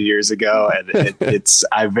me a few years ago, and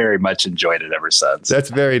I very much enjoyed it ever since.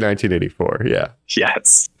 That's very 1984, yeah.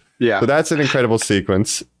 Yes. Yeah. So that's an incredible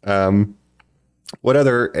sequence. What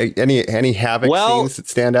other, any Havoc scenes that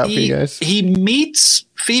stand out for you guys? He meets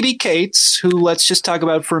Phoebe Cates, who, let's just talk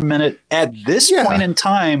about for a minute. At this point in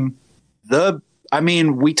time,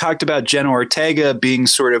 we talked about Jenna Ortega being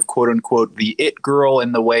sort of quote unquote the it girl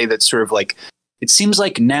in the way that sort of like, it seems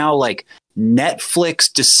like now like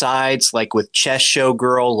Netflix decides like with Chess Show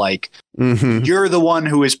Girl, like you're the one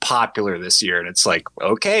who is popular this year. And it's like,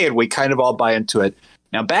 okay. And we kind of all buy into it.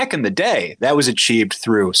 Now, back in the day, that was achieved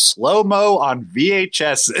through slow-mo on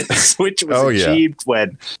VHSs, which was achieved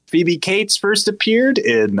when Phoebe Cates first appeared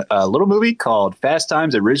in a little movie called Fast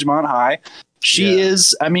Times at Ridgemont High. She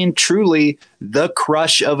is, truly the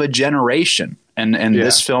crush of a generation. And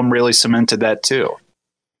this film really cemented that too.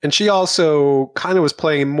 And she also kind of was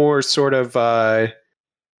playing more sort of, more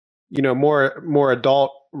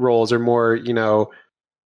adult roles or more,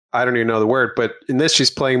 I don't even know the word, but in this,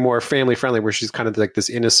 she's playing more family friendly where she's kind of like this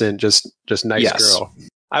innocent, just nice girl.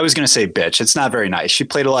 I was going to say bitch. It's not very nice. She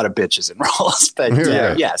played a lot of bitches in roles, but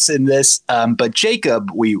yes, in this. But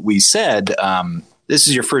Jacob, we said, this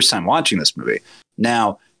is your first time watching this movie.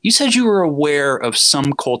 Now, you said you were aware of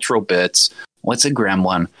some cultural bits. What's a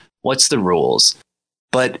gremlin? What's the rules?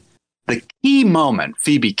 But the key moment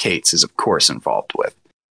Phoebe Cates is, of course, involved with.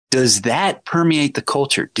 Does that permeate the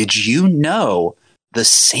culture? Did you know the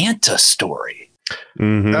Santa story?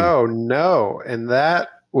 Mhm. Oh, no. And that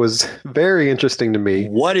was very interesting to me.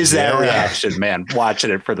 What is that Yeah. reaction, man,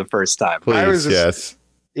 watching it for the first time? I was Please, just-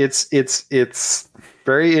 yes. It's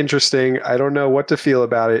very interesting. I don't know what to feel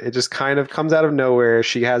about it. It just kind of comes out of nowhere.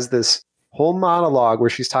 She has this whole monologue where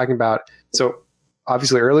she's talking about, so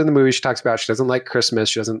obviously early in the movie she talks about she doesn't like Christmas.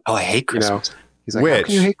 She doesn't, Oh, I hate Christmas. he's like, how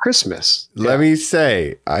can you hate Christmas? Let me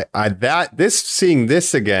say, seeing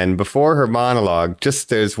this again before her monologue, just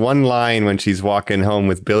there's one line when she's walking home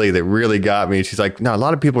with Billy that really got me. She's like, no, a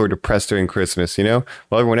lot of people are depressed during Christmas, you know?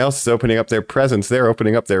 While everyone else is opening up their presents, they're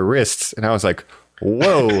opening up their wrists. And I was like,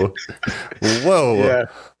 whoa, whoa. Yeah.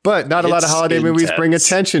 But not a lot of It's holiday movies bring intense.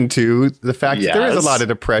 attention to the fact that there is a Yes. lot of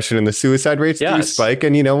depression and the suicide rates do Yes. spike.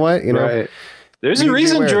 And you know what? You know, Right. There's We need a to be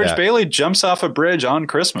reason aware of George that. Bailey jumps off a bridge on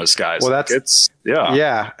Christmas, guys. Well, that's- it's yeah.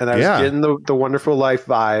 Yeah. And I was Yeah. getting the Wonderful Life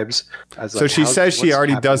vibes. I was So like, she says she what's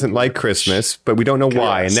already happening? doesn't like Christmas, but we don't know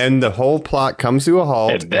why. Yes. And then the whole plot comes to a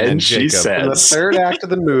halt. And then she In the says, third act of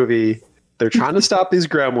the movie, they're trying to stop these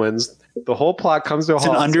gremlins. The whole plot comes to a it's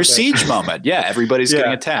an halt. under siege moment. Yeah, everybody's Yeah.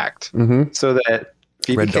 getting attacked. Mhm. So that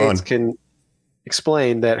Phoebe Red Cates Dawn. can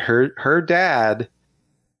explain that her dad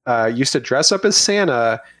used to dress up as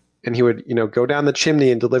Santa, and he would go down the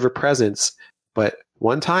chimney and deliver presents. But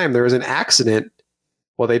one time there was an accident.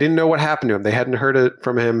 Well, they didn't know what happened to him. They hadn't heard it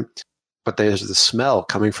from him, but there's the smell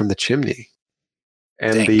coming from the chimney,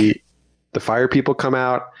 and Think. the fire people come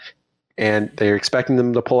out. And they're expecting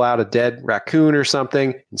them to pull out a dead raccoon or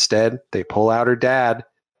something. Instead, they pull out her dad.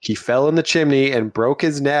 He fell in the chimney and broke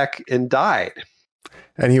his neck and died.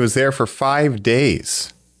 And he was there for 5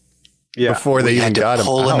 days before they We even had to got him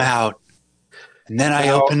pull him out. out. And then I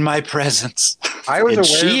Well, opened my presents. I was And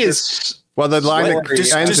aware she of is this. Well, the line What-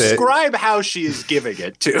 that ends it. describe how she is giving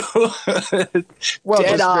it to. Well,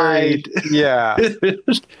 just Dead-eyed. Yeah.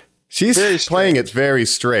 She's very playing it very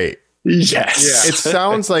straight. Yes. It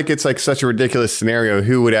sounds like it's like such a ridiculous scenario.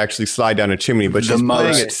 Who would actually slide down a chimney? But The she's playing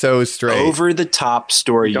most it so straight. Over the top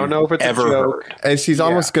story Don't know if it's a ever joke. heard. And she's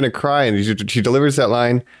almost going to cry. And she delivers that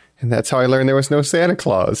line. And that's how I learned there was no Santa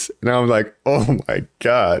Claus. And I'm like, oh my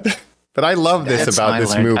God. But I love this That's how about I this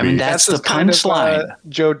learned. movie. I mean, that's the just kind of, punchline.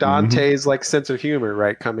 Joe Dante's like sense of humor,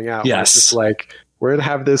 right? Coming out. where it's Yes. just like, we're going to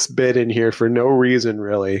have this bit in here for no reason,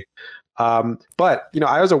 really. But,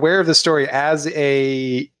 I was aware of this story as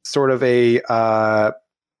a sort of a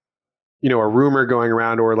rumor going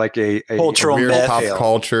around, or like a Cultural Weird myth. pop tale.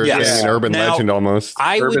 culture Yes. thing, an urban Now, legend almost.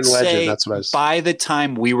 I Urban would legend, say that's what I was- by the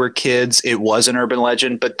time we were kids, it was an urban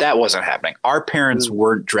legend, but that wasn't happening. Our parents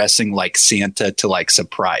weren't dressing like Santa to like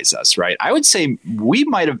surprise us, right? I would say we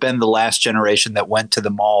might have been the last generation that went to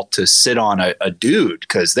the mall to sit on a dude,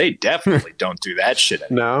 because they definitely don't do that shit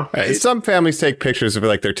anymore. No. Some families take pictures of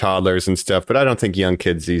like their toddlers and stuff, but I don't think young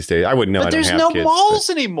kids these days. I wouldn't know. I But don't there's have no kids, malls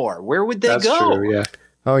anymore. Where would they That's go? true, yeah. but-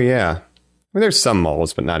 Oh yeah. I mean, there's some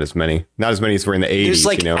malls, but not as many. Not as many as were in the 80s. There's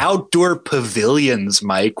like outdoor pavilions,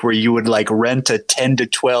 Mike, where you would like rent a 10 to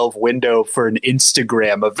 12 window for an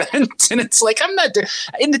Instagram event. And it's like, I'm not,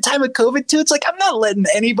 in the time of COVID too, it's like, I'm not letting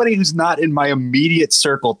anybody who's not in my immediate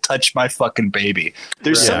circle touch my fucking baby.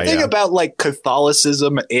 There's Right. something Yeah. about like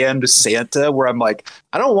Catholicism and Santa where I'm like,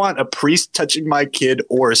 I don't want a priest touching my kid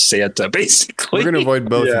or Santa, basically. We're going to avoid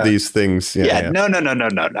both Yeah. of these things. Yeah,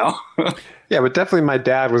 no. Yeah, but definitely my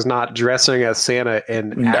dad was not dressing as Santa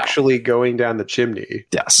and No. actually going down the chimney.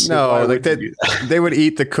 Yes. No, Why like would that, you do that? they would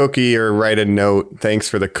eat the cookie or write a note. Thanks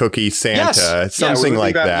for the cookie, Santa. Yes. Something Yeah,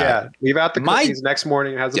 like leave out, that. Yeah, leave out the My- cookies next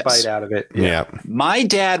morning, has a Yes. bite out of it. Yeah. My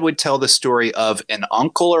dad would tell the story of an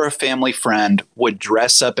uncle or a family friend would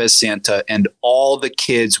dress up as Santa and all the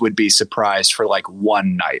kids would be surprised for like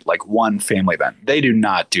one night, like one family event. They do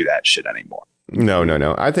not do that shit anymore.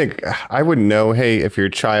 No. I think I wouldn't know. Hey, if your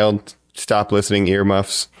child, stop listening,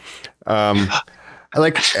 earmuffs.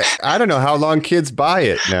 Like, I don't know how long kids buy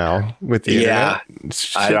it now with the Yeah. internet.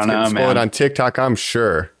 Shit's I don't know, getting spoiled man. on TikTok, I'm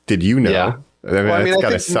sure. Did you know? Yeah. I mean, Well, I mean, that's I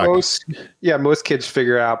gotta think suck. most kids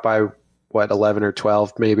figure out by what 11 or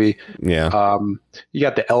 12 maybe. Yeah. You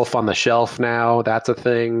got the elf on the shelf now. That's a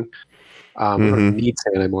thing. We don't need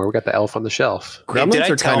Santa anymore. We got the elf on the shelf. Hey, did Gremlins I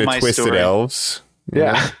are tell kind my of twisted story? elves.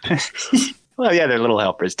 Yeah. Well, yeah, they're little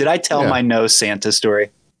helpers. Did I tell Yeah. my no Santa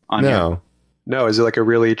story on here? No. No, is it like a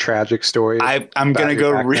really tragic story? I'm About going to your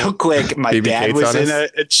go background? real quick. My Phoebe dad Cates was on in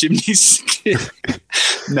us? a chimney skid.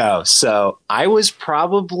 No, so I was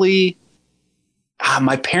probably,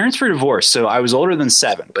 my parents were divorced, so I was older than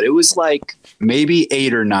 7, but it was like maybe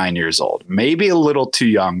 8 or 9 years old, maybe a little too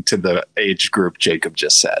young to the age group Jacob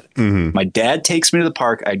just said. Mm-hmm. My dad takes me to the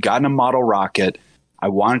park. I'd gotten a model rocket. I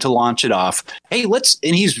wanted to launch it off. Hey,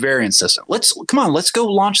 and he's very insistent. Come on, let's go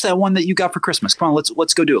launch that one that you got for Christmas. Come on,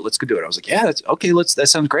 let's go do it. Let's go do it. I was like, yeah, that's okay. That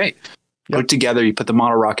sounds great. Yep. Put it together. You put the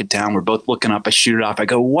model rocket down. We're both looking up. I shoot it off. I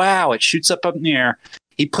go, wow, it shoots up in the air.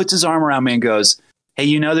 He puts his arm around me and goes,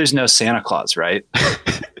 hey, there's no Santa Claus, right?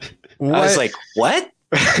 I was like, what?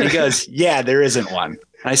 And he goes, yeah, there isn't one.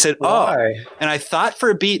 And I said, oh. And I thought for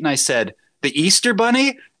a beat and I said, the Easter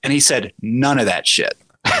Bunny? And he said, none of that shit.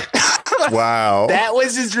 Wow. That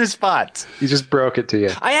was his response. He just broke it to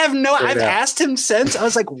you. I've asked him since. I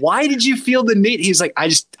was like, why did you feel the need? He's like,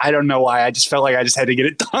 I don't know why. I just felt like I just had to get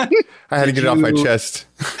it done. I had to get it off my chest.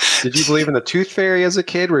 Did you believe in the tooth fairy as a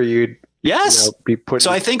kid where you'd be putting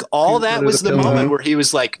so I think all that was the moment where he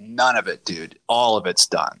was like, none of it, dude. All of it's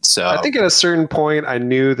done. So I think at a certain point I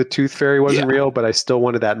knew the tooth fairy wasn't real, but I still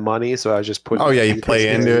wanted that money. So I was just putting you play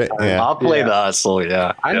into it. Yeah. I'll play the hustle.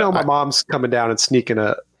 Yeah. I know my mom's coming down and sneaking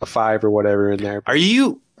a 5 or whatever in there. Are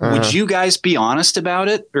you would you guys be honest about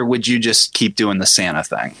it, or would you just keep doing the Santa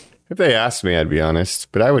thing? If they asked me, I'd be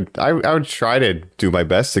honest, but I would try to do my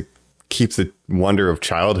best to keep the wonder of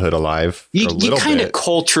childhood alive. You kind of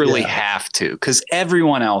culturally have to, because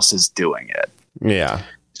everyone else is doing it. Yeah.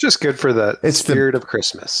 It's just good for the spirit of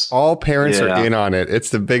Christmas. All parents are in on it. It's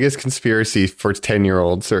the biggest conspiracy for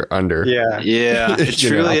 10-year-olds or under. Yeah. Yeah. It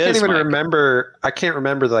truly is. I can't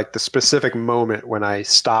remember like the specific moment when I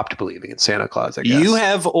stopped believing in Santa Claus, I guess. You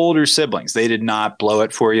have older siblings. They did not blow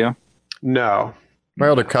it for you? No. My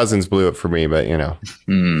older cousins blew it for me, but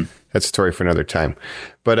that's a story for another time.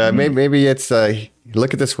 But maybe it's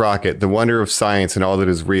look at this rocket, the wonder of science and all that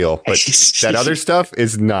is real. But that other stuff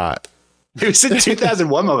is not. It was a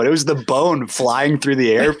 2001 moment. It was the bone flying through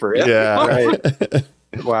the air for it. Yeah.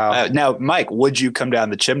 Right. Wow. Now, Mike, would you come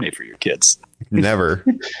down the chimney for your kids? Never.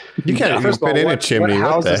 You can't even fit in a chimney.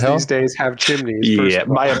 What the hell? These days have chimneys? Yeah,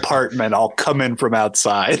 my apartment. I'll come in from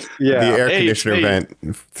outside. Yeah, the air conditioner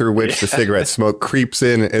vent through which the cigarette smoke creeps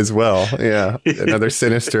in as well. Yeah, another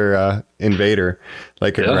sinister invader,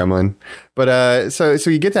 like a gremlin. But so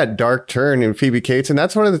you get that dark turn in Phoebe Cates, and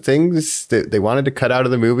that's one of the things that they wanted to cut out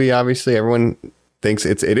of the movie. Obviously, everyone thinks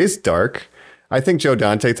it is dark. I think Joe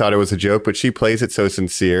Dante thought it was a joke, but she plays it so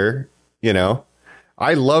sincere.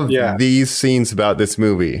 I love these scenes about this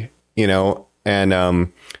movie, and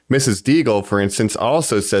Mrs. Deagle, for instance,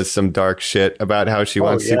 also says some dark shit about how she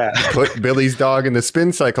wants to put Billy's dog in the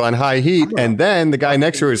spin cycle on high heat. And then the guy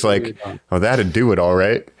next to her is like, oh, that'd do it all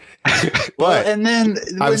right. But and then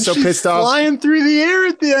I was so pissed off. Flying through the air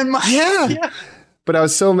at the end. Yeah. But I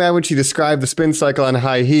was so mad when she described the spin cycle on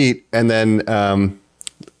high heat, and then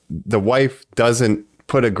the wife doesn't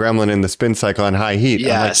put a gremlin in the spin cycle on high heat.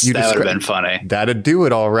 Yes, that would have been funny. That'd do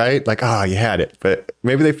it all right. Like, you had it. But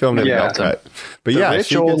maybe they filmed it in cut. But she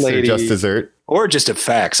gets her just dessert. Or just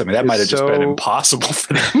effects. I mean, that might have just been impossible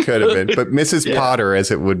for them. Could have been. But Mrs. Potter,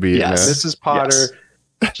 as it would be. Yes. Mrs. Potter,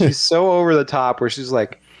 she's so over the top where she's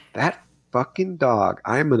like, that fucking dog,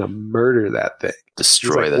 I'm going to murder that thing.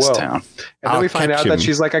 Destroy this town. And then we find out that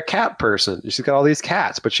she's like a cat person. She's got all these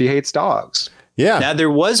cats, but she hates dogs. Yeah. Now, there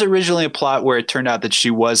was originally a plot where it turned out that she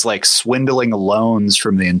was like swindling loans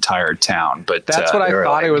from the entire town, but that's what I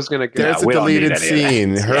thought it was going to go. There's a deleted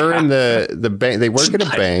scene. Her and the bank, they work at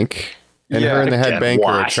a bank, and her and the head banker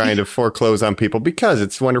are trying to foreclose on people because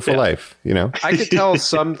it's Wonderful Life, I could tell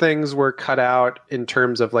some things were cut out in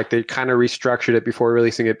terms of like they kind of restructured it before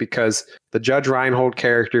releasing it because the Judge Reinhold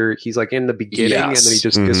character, he's like in the beginning and then he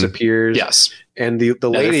just disappears. Yes. And the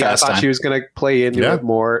lady, I thought she was going to play into it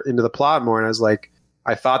more, into the plot more. And I was like,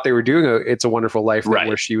 I thought they were doing It's a Wonderful Life thing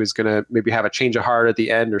where she was going to maybe have a change of heart at the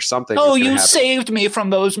end or something. Oh, you saved me from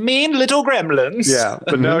those mean little gremlins. Yeah.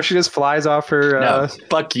 But no, she just flies off her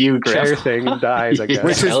fuck you, chair thing and dies, I guess.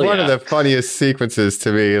 Which is one of the funniest sequences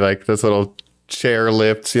to me, like those little chair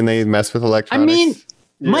lifts and they mess with electronics. I mean,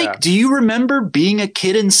 Mike, do you remember being a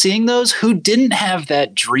kid and seeing those? Who didn't have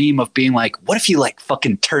that dream of being like, what if you like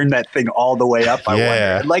fucking turn that thing all the way up? I wonder.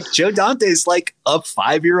 And like Joe Dante's like a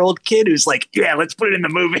 5-year-old kid who's like, yeah, let's put it in the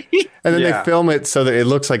movie. And then they film it so that it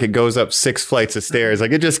looks like it goes up 6 flights of stairs.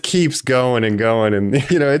 Like it just keeps going and going. And,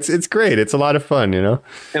 it's great. It's a lot of fun, And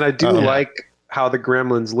I do like how the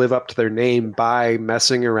Gremlins live up to their name by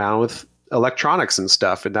messing around with electronics and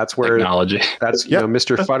stuff, and that's where technology. That's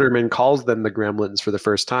Mr. Futterman calls them the Gremlins for the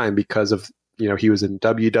first time because of he was in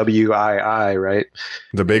WWII, right?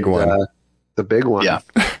 The big one. The big one.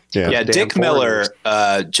 Yeah. Dick Miller,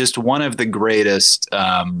 just one of the greatest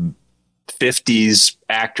 50s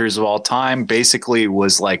actors of all time, basically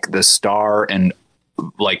was like the star and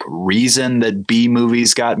like reason that B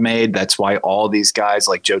movies got made. That's why all these guys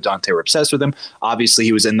like Joe Dante were obsessed with him. Obviously,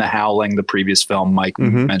 he was in The Howling, the previous film Mike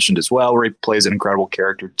mentioned as well, where he plays an incredible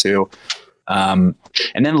character too. And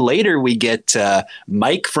then later we get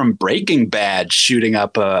Mike from Breaking Bad shooting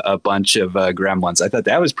up a bunch of gremlins. I thought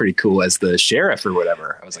that was pretty cool as the sheriff or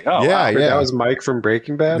whatever. I was like, oh, Yeah, wow. yeah. That was Mike from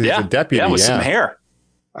Breaking Bad? He's a deputy, with yeah. some hair.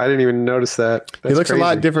 I didn't even notice that. He looks crazy. a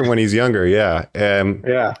lot different when he's younger, yeah.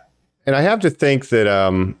 Yeah. And I have to think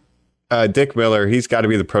that Dick Miller, he's got to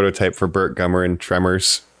be the prototype for Burt Gummer in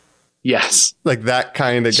Tremors. Yes. Like that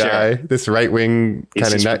kind of Sure. guy, this right-wing kind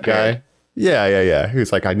of He's nut prepared. guy. Yeah.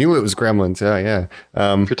 Who's like, I knew it was Gremlins. Yeah.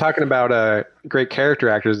 If you're talking about great character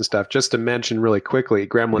actors and stuff, just to mention really quickly,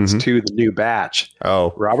 Gremlins 2, The New Batch.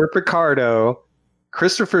 Oh, Robert Picardo,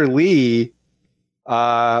 Christopher Lee,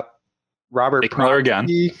 Robert Dick Miller again.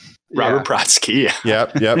 Brodsky. Robert Brodsky.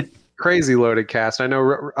 Yeah. yep. Crazy loaded cast. I know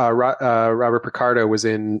Robert Picardo was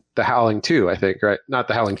in The Howling 2, I think, right? Not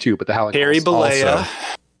The Howling 2, but The Howling Harry also. Balea.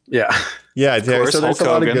 Yeah. Yeah, course, so there's Hulk a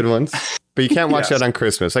lot of Hogan. good ones. But you can't watch Yes. that on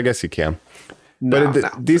Christmas. I guess you can. No,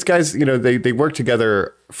 But these guys, they work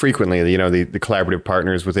together frequently, the collaborative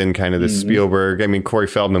partners within kind of the Spielberg. I mean, Corey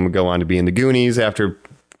Feldman would go on to be in The Goonies after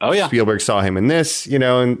Oh, yeah. Spielberg saw him in this,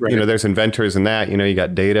 and, Right. there's inventors in that. You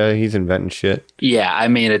got Data. He's inventing shit. Yeah. I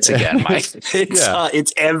mean, it's again, Mike. Yeah.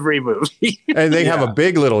 It's every movie. And they have a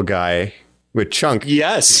big little guy with Chunk.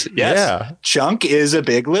 Yes. Yeah. Chunk is a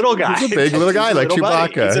big little guy. He's a big little guy, like Little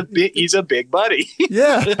buddy. Chewbacca. He's a big buddy.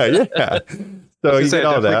 Yeah. So you get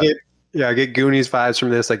all that. I get Goonies vibes from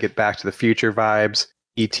this. I get Back to the Future vibes,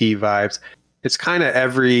 E.T. vibes. It's kind of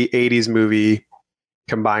every 80s movie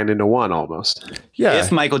combined into one almost. Yeah.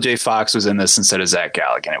 If Michael J. Fox was in this instead of Zach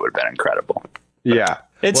Galligan, it would have been incredible. Yeah.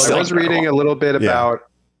 It's I still was incredible. reading a little bit Yeah. about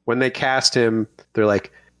when they cast him, they're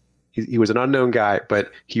like, he was an unknown guy,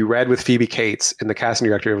 but he read with Phoebe Cates, and the casting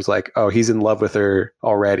director was like, oh, he's in love with her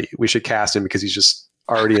already. We should cast him because he's just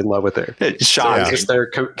already in love with her. It's So shocking. it's just their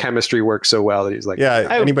chemistry works so well that he's like, Yeah.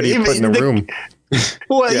 Anybody you put in the room.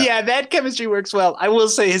 Well, Yeah. yeah, that chemistry works well. I will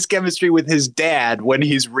say his chemistry with his dad when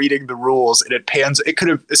he's reading the rules and it could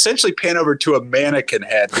have essentially pan over to a mannequin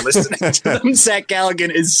head listening to them. Zach Galligan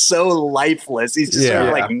is so lifeless. He's just sort of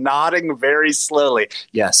Yeah. like nodding very slowly.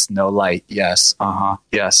 Yes, no light. Yes. Uh-huh.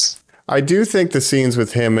 Yes. I do think the scenes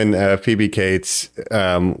with him and Phoebe Cates,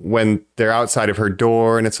 when they're outside of her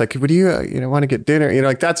door and it's like, would you, want to get dinner?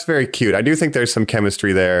 Like that's very cute. I do think there's some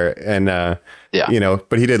chemistry there. And,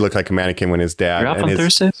 but he did look like a mannequin when his dad. You're off and on his,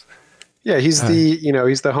 Thursdays? yeah, he's he's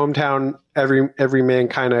the hometown everyman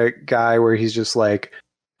kind of guy where he's just like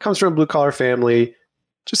comes from a blue collar family,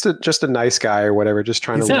 just a nice guy or whatever, just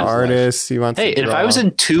trying He's to an live his life. artist. He wants Hey, to if draw. I was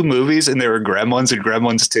in 2 movies and there were Gremlins and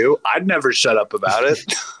Gremlins 2, I'd never shut up about it.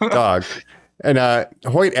 Dog. And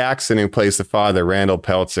Hoyt Axton, who plays the father, Randall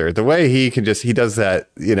Peltzer, the way he does that,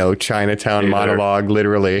 Chinatown monologue,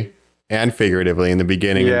 literally and figuratively in the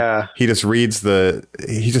beginning. Yeah. He just reads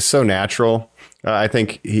he's just so natural. I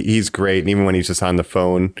think he's great. And even when he's just on the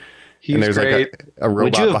phone He's and there's great. like a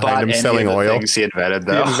Would you robot have bought behind him any selling of the oil. things he invented,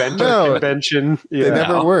 The though? invention. Yeah. They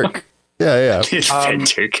never work. Yeah.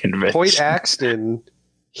 Inventor convention. Hoyt Axton,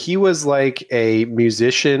 he was like a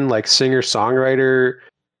musician, like singer songwriter,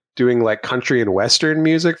 doing like country and western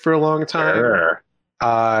music for a long time. Sure.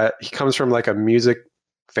 He comes from like a music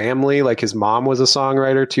family. Like his mom was a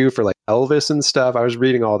songwriter too for like Elvis and stuff. I was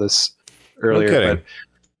reading all this earlier, kidding. but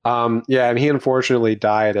and he unfortunately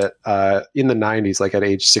died at in the 90s, like at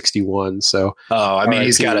age 61. So Oh, I mean,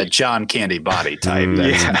 he's got a R.I.P. John Candy body type.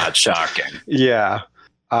 That's Yeah. not shocking. yeah,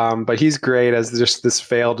 but he's great as just this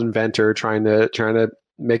failed inventor trying to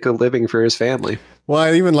make a living for his family. Well,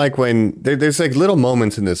 I even like when there's like little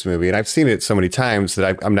moments in this movie, and I've seen it so many times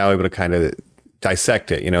that I'm now able to kind of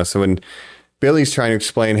dissect it. So when Billy's trying to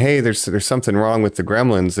explain, hey, there's something wrong with the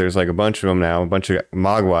gremlins. There's like a bunch of them now, a bunch of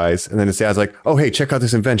mogwais. And then his dad's like, oh, hey, check out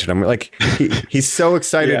this invention. I'm like, he's so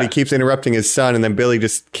excited. Yeah. He keeps interrupting his son. And then Billy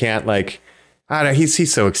just can't I don't know.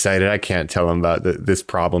 He's so excited. I can't tell him about this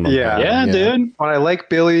problem. I'm Yeah. having, Yeah, dude. But I like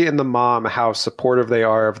Billy and the mom, how supportive they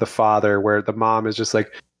are of the father, where the mom is just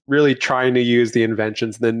like really trying to use the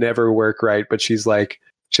inventions and then never work right. But she lies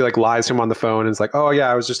to him on the phone and is like, oh yeah,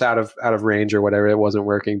 I was just out of range or whatever. It wasn't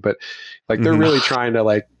working. But like, they're really trying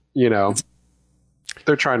to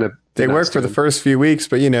they're trying to. They be work nice for to the him. first few weeks,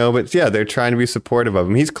 but yeah, they're trying to be supportive of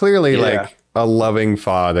him. He's clearly Yeah. like a loving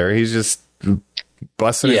father. He's just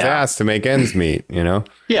busting his Yeah. ass to make ends meet, you know?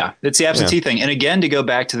 Yeah, it's the absentee thing. And again, to go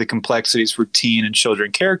back to the complexities for teen and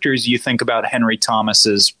children characters, you think about Henry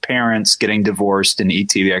Thomas's parents getting divorced in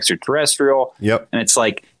E.T. the Extraterrestrial. Yep. And it's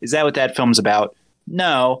like, is that what that film's about?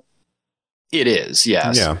 No, it is.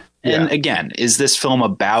 Yes. Yeah. And again, is this film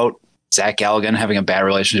about Zach Galligan having a bad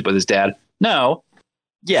relationship with his dad? No.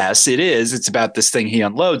 Yes, it is. It's about this thing he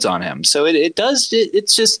unloads on him. So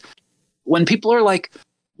it's just when people are like,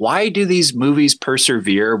 why do these movies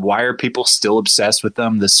persevere? Why are people still obsessed with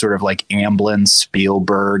them? This sort of like Amblin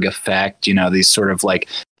Spielberg effect, you know, these sort of like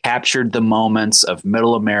captured the moments of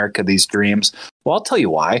middle America, these dreams. Well, I'll tell you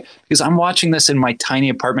why, because I'm watching this in my tiny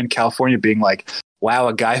apartment in California being like, wow,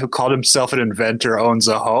 a guy who called himself an inventor owns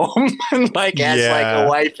a home and like has like a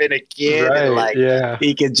wife and a kid. Right, and like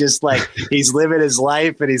he can just like, he's living his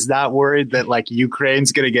life and he's not worried that like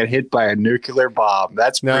Ukraine's going to get hit by a nuclear bomb.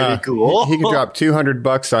 That's pretty cool. He can drop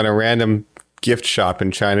 $200 on a random gift shop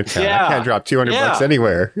in Chinatown. I can't drop $200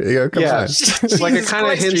 anywhere. You know, come on. Like it kind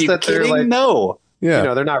of hints that they're like, no. Yeah. You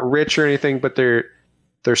know, they're not rich or anything, but they're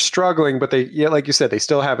struggling, but they, like you said, they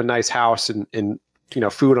still have a nice house and you know,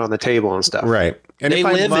 food on the table and stuff. Right. And they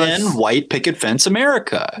live in white picket fence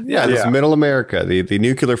America. Yeah, this middle America, the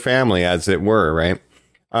nuclear family, as it were, right?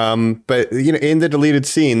 But, you know, in the deleted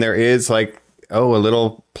scene, there is like, a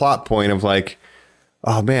little plot point of like,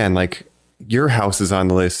 oh man, like your house is on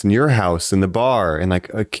the list and your house and the bar and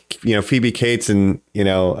like, you know, Phoebe Cates and, you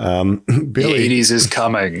know, Billy. The 80s is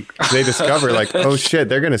coming. They discover like, oh shit,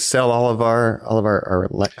 they're going to sell all of our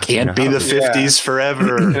can't be the 50s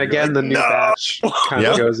forever. And again, the new batch kind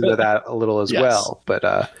of goes into that a little as well.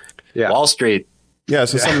 But Wall Street. Yeah,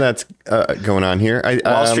 so some of that's going on here.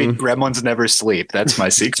 Wall Street Gremlins Never Sleep. That's my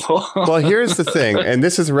sequel. Well, here's the thing, and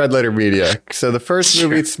this is Red Letter Media. So the first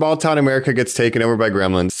movie, Small Town America, gets taken over by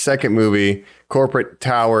Gremlins. Second movie, Corporate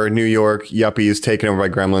Tower, New York, Yuppies, taken over by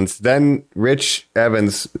Gremlins. Then Rich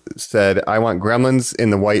Evans said, I want Gremlins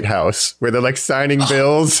in the White House, where they're like signing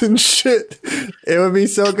bills and shit. It would be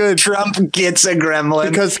so good. Trump gets a gremlin.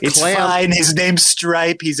 Because it's Clamp, fine. His name's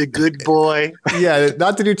Stripe. He's a good boy. Yeah,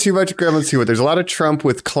 not to do too much Gremlins here, but there's a lot of Trump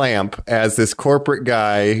with Clamp as this corporate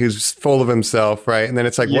guy who's full of himself, right? And then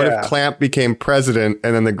it's like, what if Clamp became president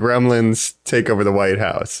and then the Gremlins take over the White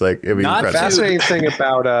House? Like, it'd be incredible. The fascinating thing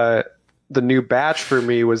about the new batch for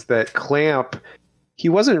me was that Clamp, he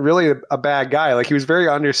wasn't really a bad guy. Like, he was very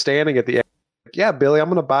understanding at the end. Yeah, Billy, I'm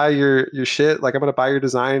gonna buy your shit. Like, I'm gonna buy your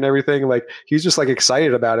design and everything. Like, he was just like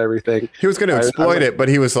excited about everything. He was gonna exploit it, but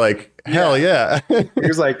he was like, hell yeah. He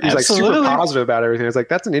was like super positive about everything. It's like,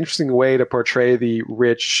 that's an interesting way to portray the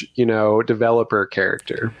rich, you know, developer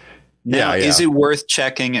character. Now, is it worth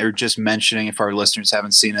checking or just mentioning, if our listeners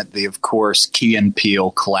haven't seen it, the, of course, Key and Peele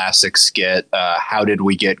classic skit, How Did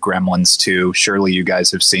We Get Gremlins 2? Surely you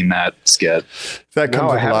guys have seen that skit. That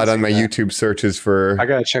comes up a lot on my YouTube searches for I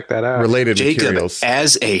gotta check that out. Related Jacob, materials.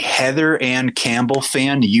 As a Heather Ann Campbell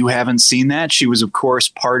fan, you haven't seen that. She was, of course,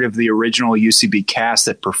 part of the original UCB cast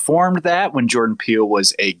that performed that when Jordan Peele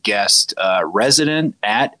was a guest resident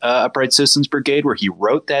at Upright Citizens Brigade, where he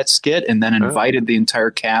wrote that skit and then invited the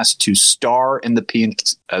entire cast to star in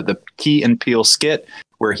the Key and Peele skit,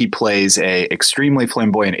 where he plays a extremely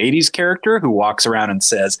flamboyant 80s character who walks around and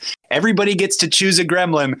says, everybody gets to choose a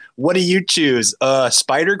gremlin. What do you choose?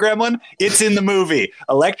 Spider gremlin? It's in the movie.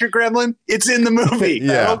 Electric gremlin? It's in the movie.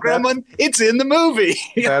 Metal gremlin? It's in the movie.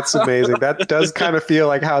 That's amazing. That does kind of feel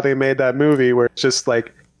like how they made that movie, where it's just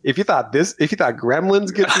like, if you thought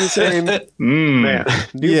Gremlins gets insane, man,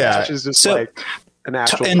 New Batch is just like an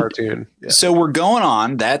actual cartoon. Yeah. So we're going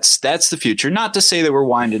on. That's the future. Not to say that we're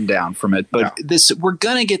winding down from it, but we're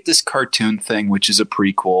gonna get this cartoon thing, which is a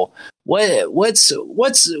prequel. What's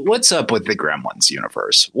up with the Gremlins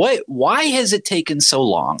universe? Why has it taken so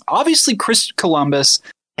long? Obviously, Chris Columbus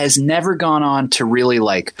has never gone on to really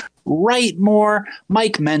like write more.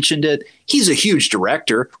 Mike mentioned it. He's a huge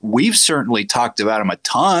director. We've certainly talked about him a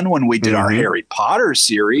ton when we did our Harry Potter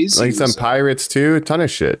series. Like some Pirates too, a ton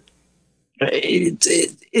of shit. I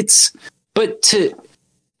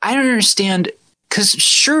don't understand, because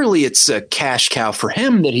surely it's a cash cow for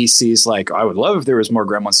him that he sees like, I would love if there was more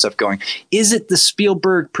Gremlin stuff going. Is it the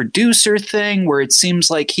Spielberg producer thing where it seems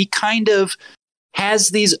like he kind of has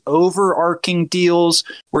these overarching deals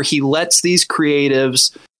where he lets these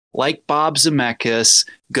creatives like Bob Zemeckis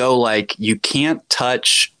go like, you can't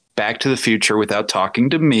touch Back to the Future without talking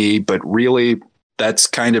to me, but really that's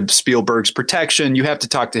kind of Spielberg's protection. You have to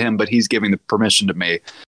talk to him, but he's giving the permission to me.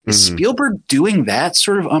 Is Spielberg doing that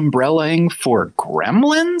sort of umbrellaing for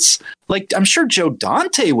Gremlins? Like, I'm sure Joe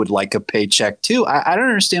Dante would like a paycheck too. I don't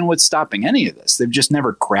understand what's stopping any of this. They've just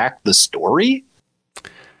never cracked the story.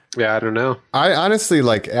 Yeah, I don't know. I honestly,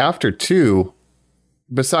 like, after 2,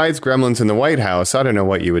 besides Gremlins in the White House, I don't know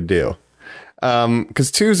what you would do.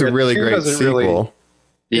 Because 2 is a really 2 great doesn't sequel. really-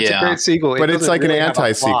 It's a great sequel. But it's like an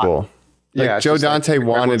anti-sequel. Like Joe Dante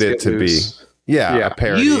wanted it to be. Yeah, a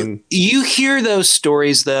parody. You hear those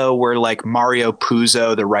stories, though, where like Mario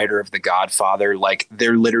Puzo, the writer of The Godfather, like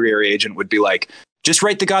their literary agent would be like, just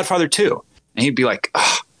write The Godfather 2. And he'd be like,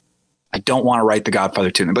 I don't want to write The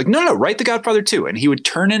Godfather 2. And they'd be like, no, write The Godfather 2. And he would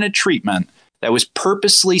turn in a treatment that was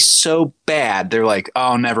purposely so bad. They're like,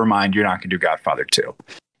 oh, never mind. You're not going to do Godfather 2.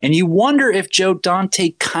 And you wonder if Joe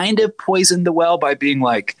Dante kind of poisoned the well by being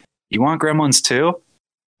like, you want Gremlins 2?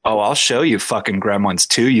 Oh, I'll show you fucking Gremlins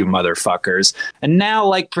 2, you motherfuckers. And now,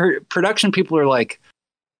 like, production people are like,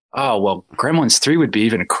 oh, well, Gremlins 3 would be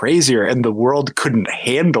even crazier, and the world couldn't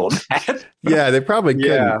handle that. Yeah, they probably couldn't.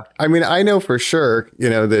 Yeah. I mean, I know for sure,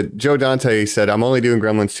 that Joe Dante said, I'm only doing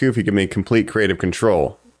Gremlins 2 if you give me complete creative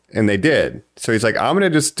control. And they did. So he's like, I'm going to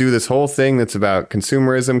just do this whole thing that's about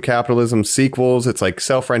consumerism, capitalism, sequels. It's like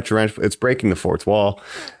self-referential. It's breaking the fourth wall.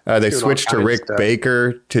 They switched to Rick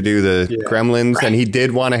Baker to do the Gremlins, and he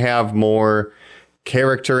did want to have more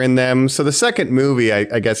character in them. So the second movie,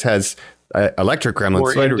 I guess, has electric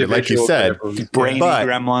Gremlins, like you said. Brainy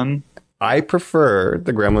Gremlin. I prefer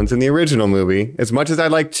the Gremlins in the original movie. As much as I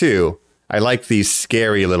like 2, I like these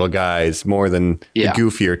scary little guys more than the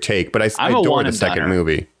goofier take. But I adore the second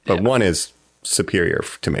movie. But 1 is superior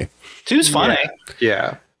to me. 2's funny.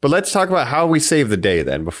 Yeah. But let's talk about how we save the day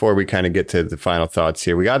then, before we kind of get to the final thoughts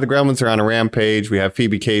here. We got the Gremlins are on a rampage. We have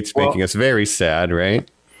Phoebe Cates making us very sad, right?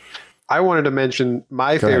 I wanted to mention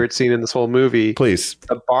my favorite scene in this whole movie. Please.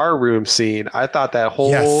 The bar room scene. I thought that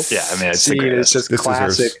whole scene is just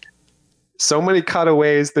classic. So many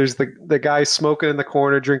cutaways. There's the guy smoking in the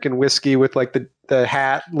corner, drinking whiskey with like the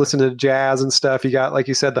hat, listening to jazz and stuff. You got, like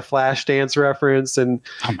you said, the Flashdance reference and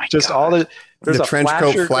all the. There's the a trench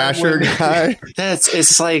coat flasher guy.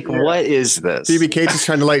 It's like, what is this? Phoebe Cates is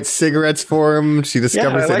trying to light cigarettes for him. She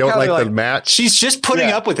discovers they don't like the match. She's just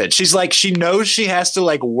putting up with it. She's like, she knows she has to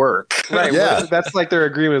like work. Right. Yeah. That's like their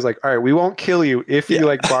agreement is like, all right, we won't kill you if you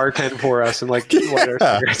like bartend for us and like light our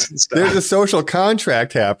cigarettes and stuff. There's a social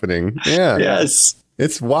contract happening. Yeah. Yes.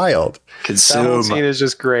 It's wild. That whole scene is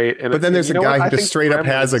just great. And but then there's a guy who just straight up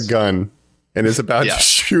has a gun and is about to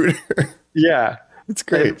shoot her. Yeah. It's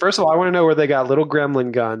great. And first of all, I want to know where they got little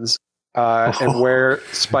gremlin guns and where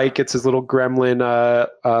Spike gets his little gremlin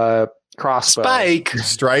crossbow.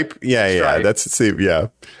 Stripe? Yeah. That's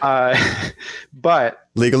but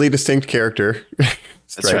legally distinct character.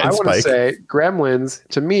 That's right. I want to say Gremlins,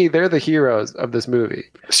 to me, they're the heroes of this movie.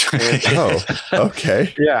 Oh,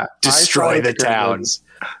 okay. Yeah. Destroy the towns.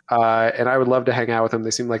 And I would love to hang out with them.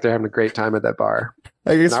 They seem like they're having a great time at that bar.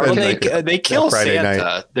 I guess they kill Santa.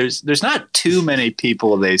 Night. There's not too many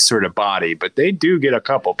people they sort of body, but they do get a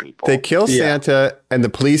couple people. They kill Santa, and the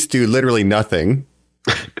police do literally nothing.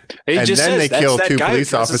 And then they kill 2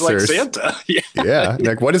 police officers. Like Santa. Yeah.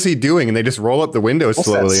 Like, what is he doing? And they just roll up the window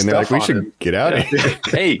slowly, and they're like, we should get out of here.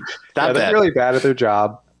 Hey, they're really bad at their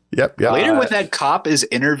job. Yep. Later, when that cop is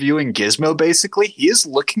interviewing Gizmo, basically, he is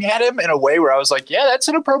looking at him in a way where I was like, yeah, that's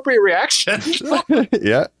an appropriate reaction.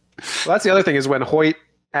 Yeah. Well, that's the other thing is when Hoyt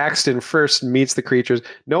Axton first meets the creatures,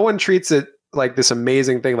 no one treats it like this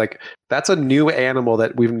amazing thing. Like, that's a new animal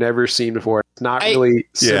that we've never seen before. It's not really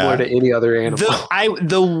similar to any other animal.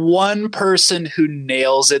 The one person who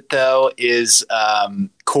nails it, though, is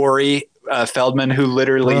Corey Feldman, who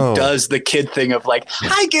literally does the kid thing of like,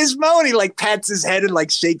 hi Gizmo, and he like pats his head and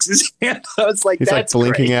like shakes his hand. I was like, he's that's like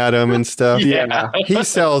blinking great. at him and stuff. Yeah. He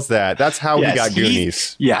sells that. That's how he got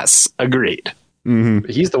Goonies. Yes, agreed. Mm-hmm.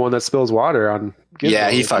 He's the one that spills water on Gizmo. Yeah,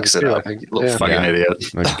 he fucks it up. Little fucking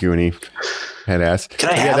idiot. Like Goonie head ass. Can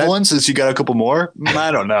I have one since you got a couple more? I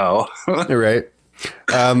don't know. Right.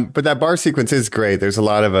 But that bar sequence is great. There's a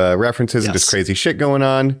lot of references and just crazy shit going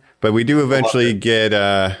on. But we do eventually get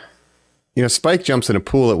Spike jumps in a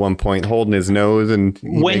pool at one point, holding his nose, and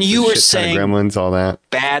when you were saying Gremlins, all that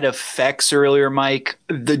bad effects earlier, Mike,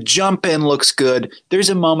 the jump in looks good. There's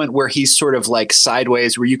a moment where he's sort of like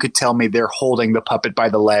sideways, where you could tell me they're holding the puppet by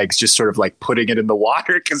the legs, just sort of like putting it in the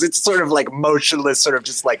water because it's sort of like motionless, sort of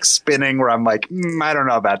just like spinning. Where I'm like, I don't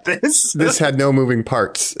know about this. This had no moving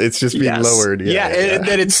parts. It's just being lowered. And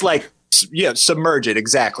then it's like. Yeah, submerge it.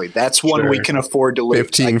 Exactly. That's one we can afford to live.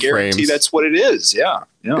 15 I guarantee frames. That's what it is. Yeah.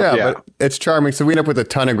 But it's charming. So we end up with a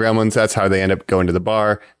ton of Gremlins. That's how they end up going to the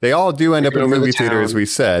bar. They all do end up in a movie theater, as we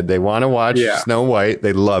said. They want to watch Snow White.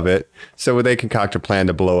 They love it. So they concoct a plan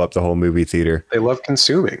to blow up the whole movie theater. They love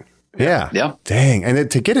consuming. Yeah. Dang.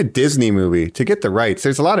 And to get a Disney movie, to get the rights,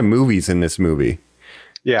 there's a lot of movies in this movie.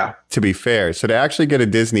 Yeah. to be fair. So to actually get a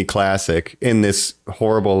Disney classic in this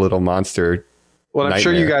horrible little monster. Well, I'm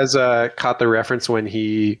sure you nightmare. guys caught the reference when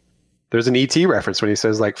there's an ET reference when he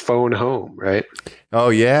says like phone home, right? Oh,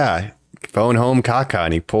 yeah. Phone home caca,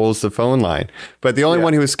 and he pulls the phone line. But the only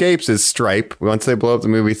one who escapes is Stripe once they blow up the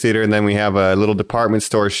movie theater, and then we have a little department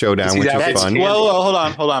store showdown, which is fun.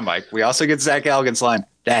 Whoa, hold on, Mike. We also get Zach Galligan's line.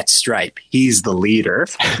 That's Stripe. He's the leader.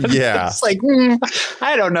 Yeah. It's like,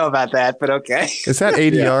 I don't know about that, but okay. Is that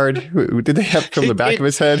Adriard? Did they have from the back of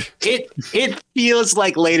his head? It feels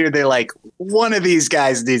like later they're like, one of these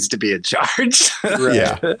guys needs to be in charge. Right.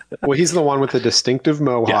 Yeah. Well, he's the one with the distinctive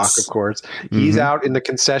mohawk, Yes. of course. He's out in the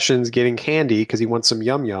concessions getting candy because he wants some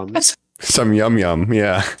yum yums. Some yum yum.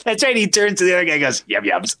 Yeah. That's right. He turns to the other guy and goes, yum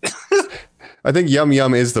yums. I think yum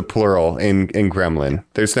yum is the plural in Gremlin.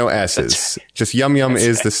 There's no S's. Just yum yum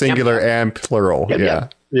is the singular and plural. Yum, yeah.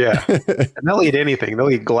 Yeah. And they'll eat anything.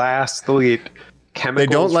 They'll eat glass. They'll eat chemicals.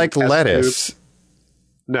 They don't from like test lettuce. tubes.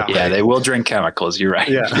 No. Yeah, they will drink chemicals. You're right.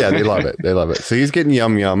 Yeah. Yeah, they love it. They love it. So he's getting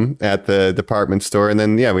yum yum at the department store. And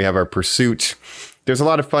then, we have our pursuit. There's a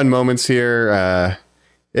lot of fun moments here.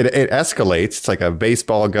 It escalates. It's like a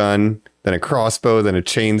baseball gun, then a crossbow, then a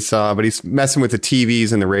chainsaw. But he's messing with the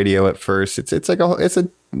TVs and the radio at first. It's like it's a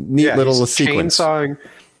neat little he's sequence. Chainsawing.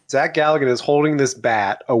 Zach Galligan is holding this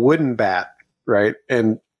bat, a wooden bat, right?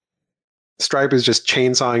 And Stripe is just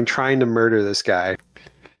chainsawing, trying to murder this guy.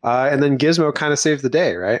 And then Gizmo kind of saves the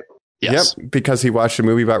day, right? Yes. Yep, because he watched a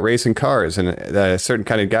movie about racing cars, and a certain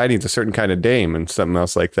kind of guy needs a certain kind of dame, and something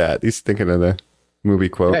else like that. He's thinking of the movie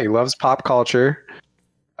quote. Yeah, he loves pop culture.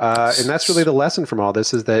 And that's really the lesson from all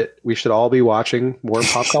this, is that we should all be watching more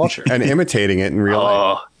pop culture. And imitating it in real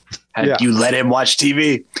life. How Yeah. you let him watch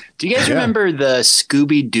TV? Do you guys remember the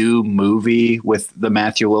Scooby-Doo movie with the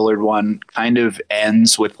Matthew Lillard one? Kind of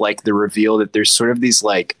ends with like the reveal that there's sort of these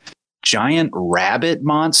like giant rabbit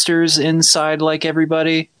monsters inside like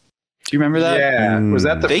everybody. Do you remember that? Yeah. Was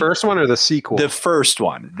that the They- first one or the sequel? The first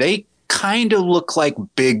one. They kind of look like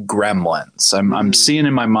big gremlins. I'm seeing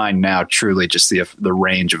in my mind now truly just the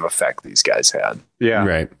range of effect these guys had. yeah.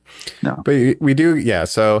 Right. No. But we do,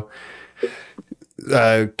 so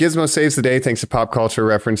Gizmo saves the day thanks to pop culture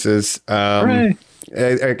references. Right.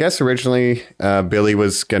 I guess originally Billy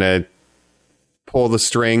was going to pull the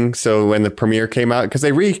string. So when the premiere came out, because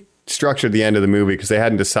they restructured the end of the movie because they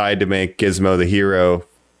hadn't decided to make Gizmo the hero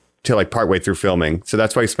till like partway through filming. So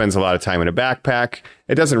that's why he spends a lot of time in a backpack.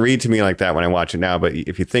 It doesn't read to me like that when I watch it now, but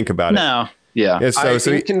if you think about it. No. Yeah.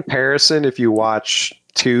 In comparison, if you watch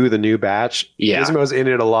the new batch, Yeah. Gizmo's in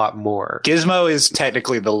it a lot more. Gizmo is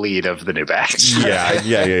technically the lead of the new batch.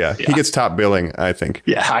 Yeah. He gets top billing, I think.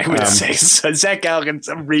 Yeah, I would say so. Zach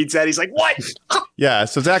Galligan reads that. He's like, what? Yeah,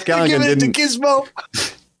 so Zach Give Galligan it to didn't. Gizmo.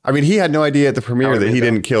 I mean, he had no idea at the premiere that he Galligan.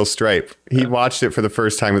 didn't kill Stripe. He watched it for the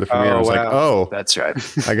first time at the premiere. Oh, I was like, wow. oh, That's right.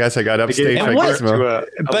 I guess I got upstage And by what- Gizmo.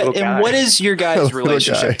 But what is your guys' Little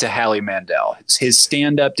relationship guy. to Hallie Mandel? His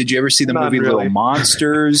stand-up. Did you ever see the Not movie really. Little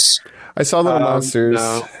Monsters? I saw Little Monsters.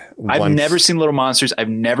 no. I've once. never seen Little Monsters. I've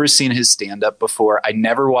never seen his stand-up before. I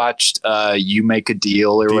never watched You Make a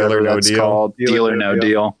Deal or Deal or whatever No that's Deal. called. Deal or No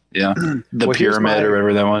Deal. Yeah. The Well, here's Pyramid my- or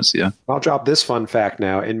whatever that was. Yeah. I'll drop this fun fact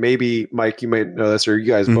now, and maybe Mike, you might know this, or you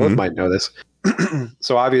guys both might know this.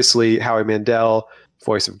 So obviously, Howie Mandel,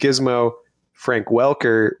 voice of Gizmo, Frank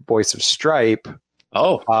Welker, voice of Stripe.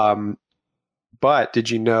 Oh. But did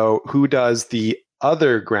you know who does the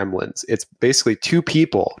other Gremlins? It's basically two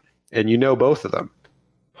people, and you know both of them.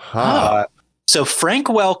 Huh. So Frank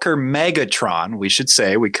Welker, Megatron, we should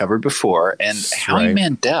say, we covered before, and Howie right.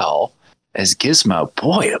 Mandel as Gizmo.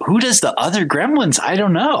 Boy, who does the other Gremlins? I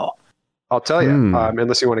don't know. I'll tell you, Hmm.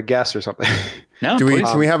 unless you want to guess or something. No, Do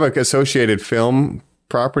please. we have an associated film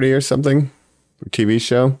property or something? Or TV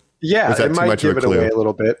show? Yeah, Is that it too might much of give a it clue? away a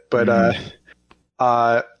little bit, but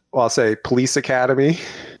well, I'll say Police Academy.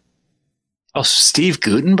 Oh, Steve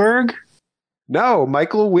Gutenberg? No,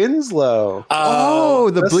 Michael Winslow. Oh,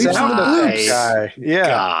 the bleeps sound and the effect bloops. guy. Yeah,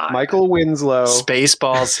 God. Michael Winslow.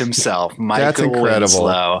 Spaceballs himself, Michael That's incredible.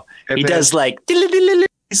 Winslow. And He then- does like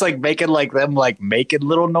he's like making like them like making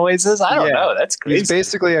little noises. I don't Yeah. know. That's He's crazy.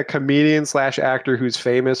 basically a comedian / actor who's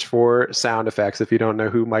famous for sound effects. If you don't know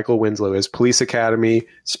who Michael Winslow is, Police Academy,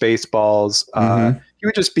 Spaceballs. He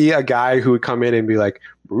would just be a guy who would come in and be like,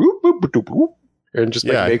 "Boop, boop, boop, boop, boop," and just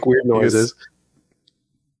Yeah, make weird noises.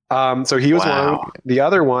 So he was Wow. one. The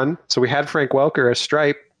other one. So we had Frank Welker as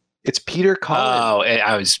Stripe. It's Peter Cullen. Oh,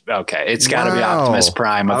 I was okay. It's got to be Wow. Optimus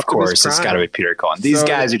Prime, of Optimus course. It's Prime. got to be Peter Cullen. These So-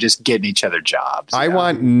 guys are just getting each other jobs. I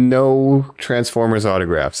want no Transformers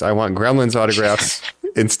autographs. I want Gremlins autographs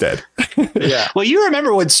instead. Yeah. Well, you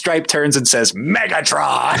remember when Stripe turns and says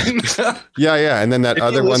Megatron? Yeah. And then that If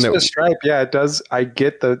other you one listen that to Stripe, yeah, it does. I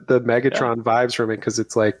get the Megatron vibes from it because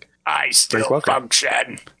it's like, I still Frank Welker.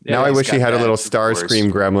 function. now I he's wish he got had a that, little of course.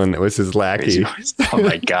 Starscream gremlin that was his lackey. Oh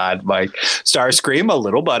my God, Mike. Starscream, a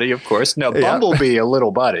little buddy, of course. No, Yeah. Bumblebee, a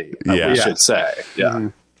little buddy. Yeah. We should say. Yeah.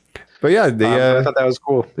 Mhm. But yeah, I thought that was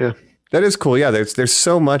cool. Yeah. that is cool. Yeah, there's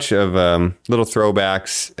so much of little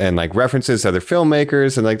throwbacks and like references to other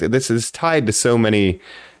filmmakers, and like this is tied to so many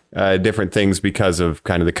different things because of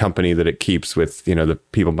kind of the company that it keeps with, you know, the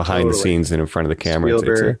people behind the Totally. scenes and in front of the camera.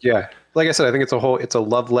 Spielberg, yeah. Like I said, I think it's a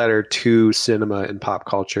love letter to cinema and pop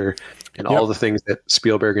culture and all the things that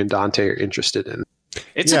Spielberg and Dante are interested in.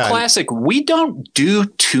 It's Yeah. a classic. We don't do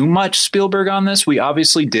too much Spielberg on this. We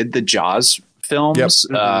obviously did the Jaws films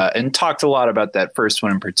and talked a lot about that first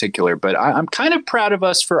one in particular. But I'm kind of proud of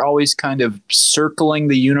us for always kind of circling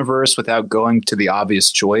the universe without going to the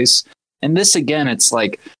obvious choice. And this, again, it's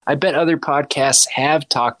like, I bet other podcasts have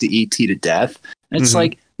talked to E.T. to death. And it's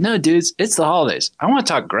like, no, dudes, it's the holidays. I want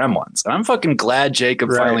to talk Gremlins. And I'm fucking glad Jacob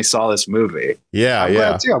Right. finally saw this movie. Yeah, I'm yeah.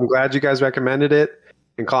 glad too. I'm glad you guys recommended it.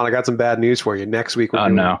 And Colin, I got some bad news for you. Next week we're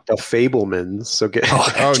doing The Fablemans. So get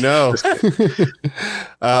Oh no.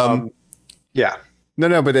 yeah.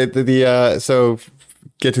 No, but so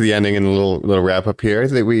get to the ending and a little wrap up here.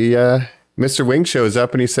 That we Mr. Wing shows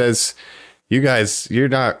up and he says, "You guys, you're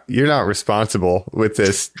not responsible with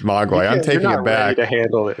this Mogwai. I'm taking You're it not back." ready to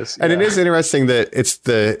handle this. And it Yeah. is interesting that it's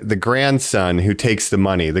the grandson who takes the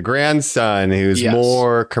money. The grandson who's Yes.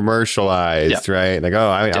 more commercialized, right? Like,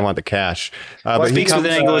 I want the cash. But he Speaks with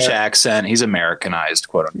an comes- English accent. He's Americanized,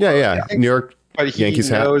 quote unquote. Yeah. New York But he Yankees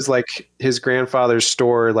hat. knows like his grandfather's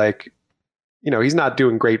store, like, you know, he's not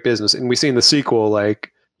doing great business. And we see in the sequel,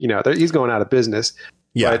 like, you know, he's going out of business.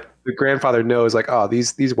 Yeah. But the grandfather knows, like, oh,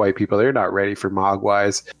 these white people, they're not ready for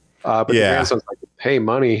Mogwais. But the grandson's like, hey,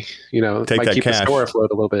 money, you know, Take might that keep cash. the store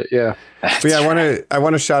afloat a little bit. Yeah. But yeah, I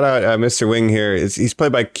want to shout out Mr. Wing here. He's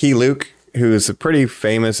played by Key Luke, who's a pretty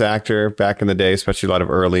famous actor back in the day, especially a lot of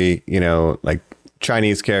early, you know, like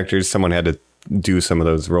Chinese characters. Someone had to do some of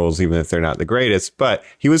those roles, even if they're not the greatest. But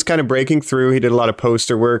he was kind of breaking through. He did a lot of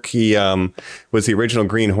poster work. He was the original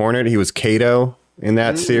Green Hornet. He was Kato in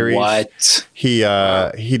that series. What? He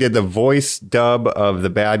did the voice dub of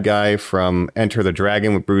the bad guy from Enter the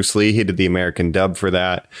Dragon with Bruce Lee. He did the American dub for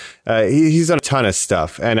that. He's done a ton of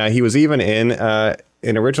stuff, and he was even in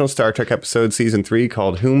an original Star Trek episode, season 3,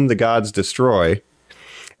 called "Whom the Gods Destroy."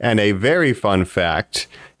 And a very fun fact: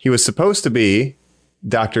 he was supposed to be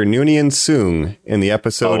Dr. Noonien Soong in the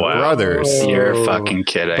episode Brothers. You're fucking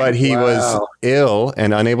kidding. But he Wow. was ill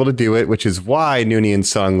and unable to do it, which is why Noonien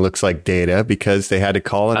Soong looks like Data, because they had to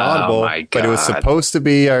call an audible. my But it was God. supposed to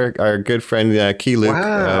be our good friend Key Luke,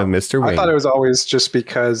 Wow. Mr. Wing. I thought it was always just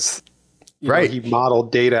because you know, Right. he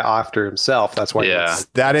modeled Data after himself. That's why. Yeah.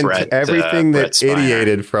 that and Brett, everything Brett that Spiner.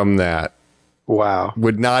 ideated from that Wow.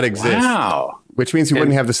 would not exist, Wow. which means you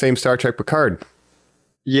wouldn't have the same Star Trek Picard.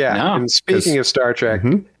 Yeah. No, And speaking of Star Trek,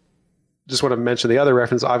 just want to mention the other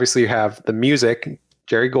reference. Obviously, you have the music,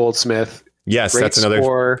 Jerry Goldsmith. Yes, Great that's another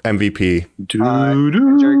score. MVP.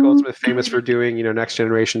 Jerry Goldsmith, famous for doing, you know, Next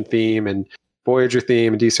Generation theme and Voyager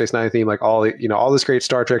theme and Deep Space Nine theme, like all the, you know, all this great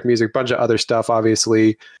Star Trek music, bunch of other stuff,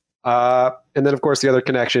 obviously. And then, of course, the other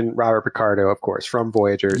connection, Robert Picardo, of course, from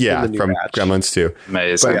Voyager. in Yeah, the new from batch. Gremlins too.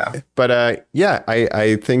 Amazing. But I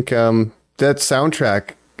think that soundtrack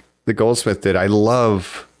the Goldsmith did, I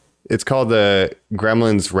love. It's called the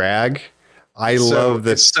Gremlins Rag. I love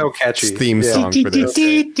the it's so catchy. theme Yeah. song for this.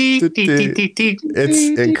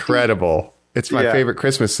 It's incredible. It's my Yeah. favorite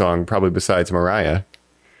Christmas song, probably besides Mariah.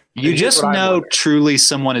 You just what I know wonder. truly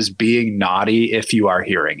someone is being naughty if you are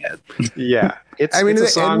hearing it. Yeah. It's, I mean, it's a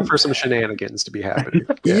song and- for some shenanigans to be happening.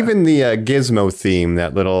 Yeah. Even the Gizmo theme,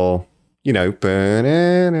 that little, you know,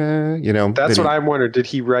 banana, you know. That's that what he- I'm wondering. Did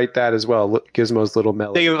he write that as well? Gizmo's little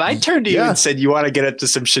melody. If I turned to you Yeah. and said, you want to get up to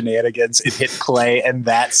some shenanigans and hit play and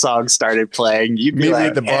that song started playing, you'd be Meet me like,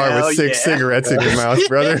 at the bar "Hell with 6 yeah." cigarettes in your mouth,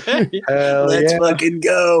 brother. Hell Let's yeah. fucking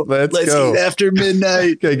go. Let's Let's go. eat after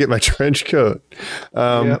midnight. Gotta get my trench coat.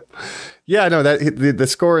 Yep. Yeah, no, that the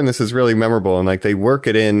score in this is really memorable, and like they work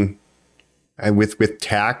it in and with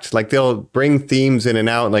tact. Like they'll bring themes in and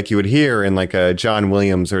out, like you would hear in like a John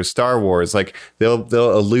Williams or Star Wars. Like they'll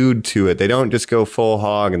allude to it. They don't just go full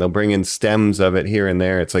hog, and they'll bring in stems of it here and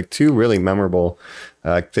there. It's like two really memorable,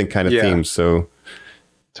 I think, kind of Yeah. themes. So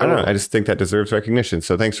I don't know. Totally. I just think that deserves recognition.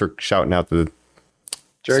 So thanks for shouting out the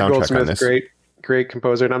Jerry soundtrack on Goldsmith, this. great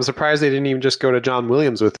composer. And I'm surprised they didn't even just go to John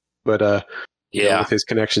Williams with, but you know, Yeah, with his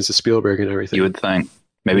connections to Spielberg and everything. you would think.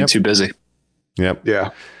 Maybe Yep. too busy. Yep. Yeah.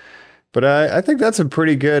 But I think that's a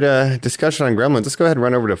pretty good discussion on Gremlins. Let's go ahead and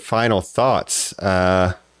run over to final thoughts.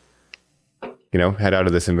 Head out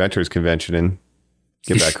of this inventors convention and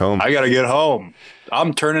get back home. I got to get home.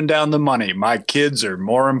 I'm turning down the money. My kids are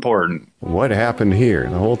more important. What happened here?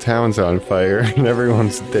 The whole town's on fire and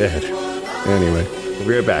everyone's dead. Anyway, we'll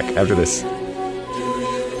be right back after this.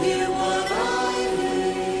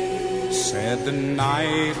 Said the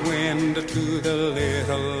night wind to the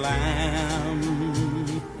little lamb,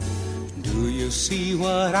 do you see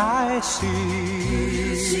what I see?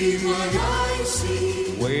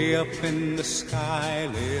 Way up in the sky,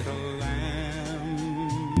 little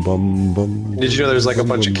lamb. Bum, bum, Did you know there's like a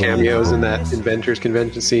bunch of cameos in that inventors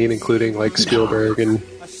convention scene, including like Spielberg and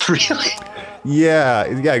Really? Yeah,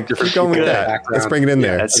 keep going with that. background. Let's bring it in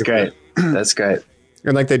there. That's great. That's great.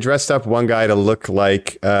 And like they dressed up one guy to look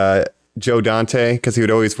like Joe Dante because he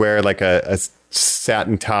would always wear like a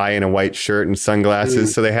satin tie and a white shirt and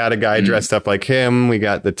sunglasses. So they had a guy dressed up like him. We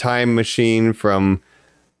got the Time Machine from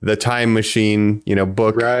the Time Machine,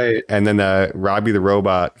 book. Right. And then Robbie the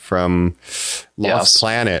Robot from Lost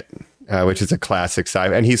Planet, which is a classic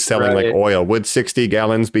sci-fi. And he's selling like oil. Would 60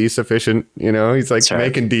 gallons be sufficient? He's like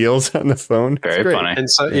making deals on the phone. Very funny. And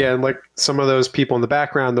so, and like some of those people in the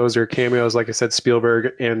background, those are cameos. Like I said,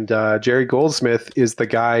 Spielberg and Jerry Goldsmith is the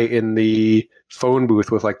guy in the phone booth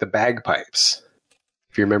with like the bagpipes.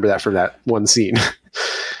 If you remember that from that one scene.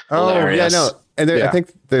 Oh, Hilarious. yeah, no. And I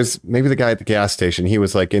think there's maybe the guy at the gas station. He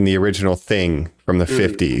was like in the original Thing from the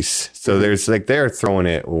 50s. So there's like they're throwing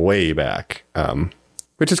it way back,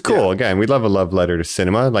 which is cool. Yeah. Again, we love a love letter to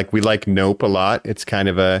cinema. Like we like Nope a lot. It's kind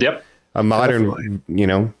of a modern,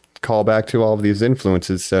 callback to all of these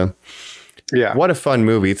influences. So yeah, what a fun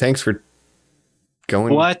movie. Thanks for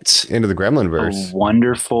going into the Gremlinverse. A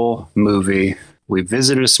wonderful movie. We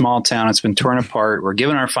visited a small town. It's been torn apart. We're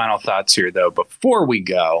giving our final thoughts here, though. Before we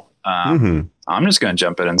go, I'm just going to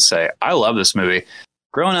jump in and say I love this movie.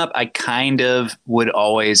 Growing up, I kind of would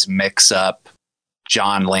always mix up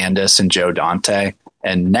John Landis and Joe Dante.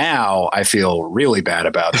 And now I feel really bad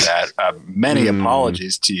about that. Many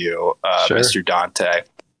apologies to you, Mr. Dante.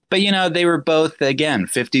 But, they were both, again,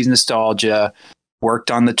 50s nostalgia,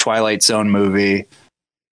 worked on the Twilight Zone movie.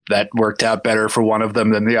 That worked out better for one of them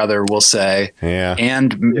than the other, we'll say. Yeah.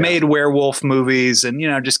 And made werewolf movies and,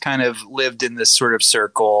 just kind of lived in this sort of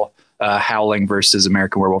circle, Howling versus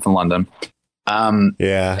American Werewolf in London. And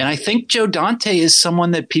I think Joe Dante is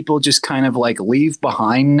someone that people just kind of like leave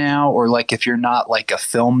behind now, or like if you're not like a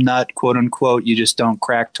film nut, quote unquote, you just don't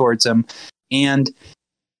crack towards him. And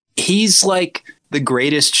he's like the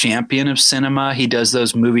greatest champion of cinema. He does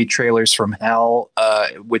those movie trailers from hell,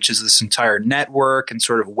 which is this entire network and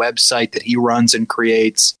sort of website that he runs and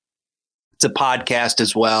creates. It's a podcast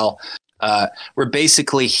as well, where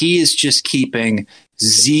basically he is just keeping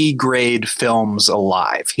Z-grade films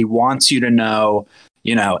alive. He wants you to know,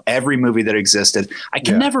 every movie that existed. I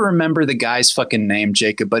can never remember the guy's fucking name,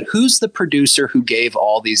 Jacob, but who's the producer who gave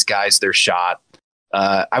all these guys their shot?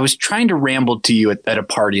 I was trying to ramble to you at a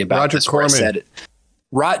party about Roger this. Corman. Where I said,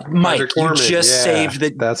 Mike, Corman, you just saved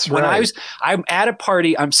that. That's when right. I'm at a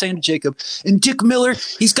party, I'm saying to Jacob, and Dick Miller,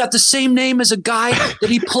 he's got the same name as a guy that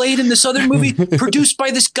he played in this other movie produced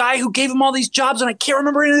by this guy who gave him all these jobs, and I can't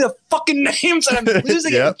remember any of the fucking names, and I'm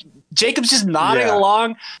losing it. Jacob's just nodding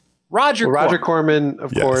along. Roger Corman,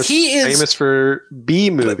 of course, he is famous for B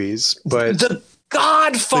movies, but the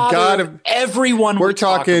godfather of everyone. We're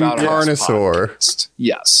talking Carnosaur.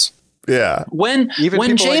 Yes. Yeah. When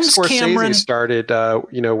James like Cameron started,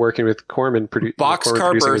 working with Corman,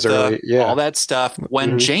 Boxcar Bertha, all that stuff.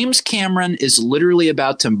 When James Cameron is literally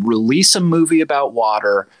about to release a movie about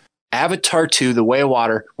water, Avatar 2, The Way of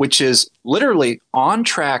Water, which is literally on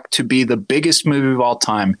track to be the biggest movie of all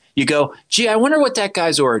time, you go, gee, I wonder what that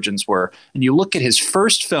guy's origins were. And you look at his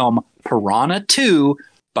first film, Piranha 2,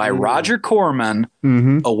 by Roger Corman,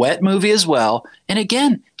 a wet movie as well. And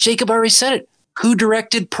again, Jacob already said it. Who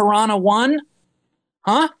directed Piranha 1?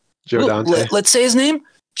 Huh? Joe Dante. Let's say his name.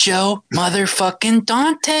 Joe motherfucking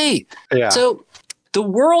Dante. Yeah. So the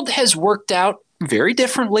world has worked out very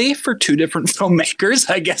differently for two different filmmakers.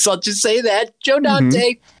 I guess I'll just say that. Joe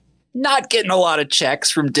Dante not getting a lot of checks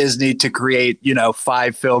from Disney to create,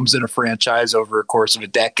 5 films in a franchise over a course of a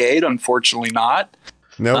decade. Unfortunately not.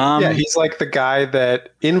 No. Yeah, he's like the guy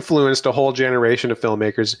that influenced a whole generation of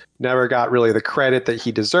filmmakers, never got really the credit that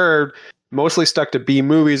he deserved, mostly stuck to B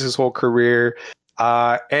movies his whole career,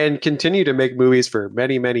 and continued to make movies for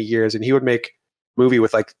many, many years. And he would make movie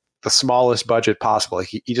with like the smallest budget possible.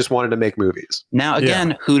 He just wanted to make movies. Now,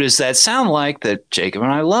 again, who does that sound like that Jacob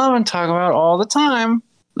and I love and talk about all the time?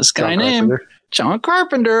 This guy named John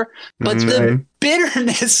Carpenter. But the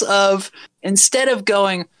bitterness of, instead of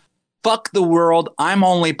going, fuck the world, I'm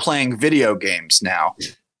only playing video games now.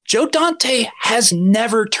 Joe Dante has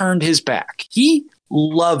never turned his back. He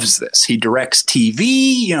loves this. He directs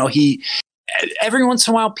TV. Every once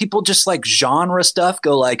in a while, people just like genre stuff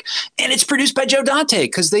go like, and it's produced by Joe Dante,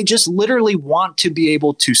 because they just literally want to be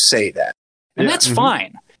able to say that. And that's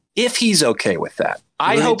fine if he's okay with that.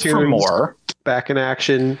 I hope for more. Back in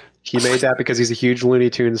action. He made that because he's a huge Looney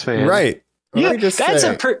Tunes fan. Right. Yeah, that's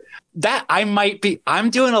that I might be. I'm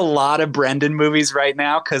doing a lot of Brendan movies right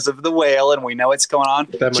now because of The Whale, and we know what's going on.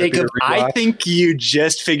 Jacob, I think you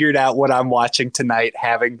just figured out what I'm watching tonight,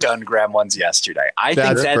 having done Gremlins yesterday. I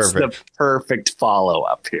think that's the perfect follow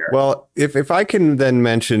up here. Well, if I can then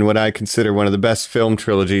mention what I consider one of the best film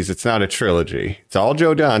trilogies, it's not a trilogy. It's all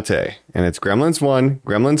Joe Dante, and it's Gremlins 1,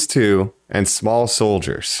 Gremlins 2, and Small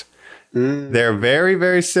Soldiers. They're very,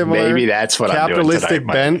 very similar. Maybe that's what capitalistic I'm doing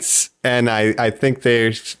tonight, bents, and I think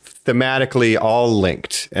they're thematically all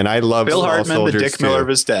linked. And I love Bill Small Hartman, Soldiers the Dick Miller of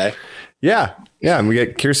his day. Yeah, and we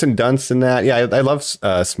get Kirsten Dunst in that. Yeah, I love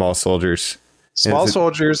Small Soldiers. Small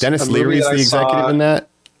Soldiers. Dennis Leary's the executive in that.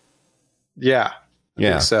 Yeah, I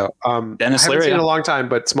think so. Dennis I haven't Leary, seen it in a long time,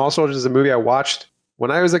 but Small Soldiers is a movie I watched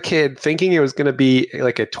when I was a kid, thinking it was going to be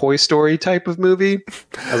like a Toy Story type of movie.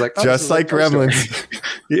 I was like, just like Gremlins.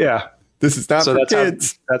 Yeah. This is not for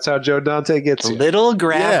kids. That's how Joe Dante gets you. Little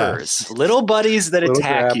grabbers, little buddies that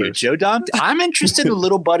attack you. Joe Dante. I'm interested in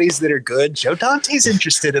little buddies that are good. Joe Dante's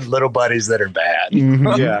interested in little buddies that are bad.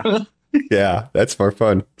 Yeah. Yeah, that's more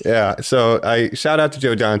fun. Yeah. So I shout out to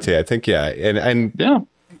Joe Dante. I think, and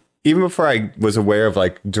even before I was aware of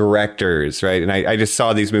like directors, right? And I just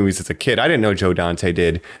saw these movies as a kid. I didn't know Joe Dante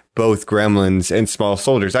did both Gremlins and Small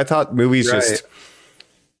Soldiers. I thought movies just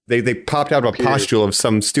they popped out of a pustule of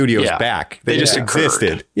some studio's back. They just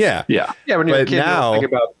existed. Yeah. Yeah. When you're a kid, now, you don't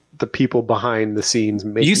think about the people behind the scenes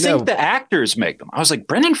making. You think the actors make them. I was like,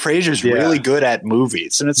 Brendan Fraser's really good at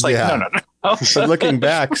movies. And it's like, no. But looking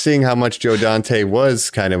back, seeing how much Joe Dante was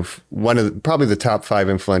kind of one of probably the top 5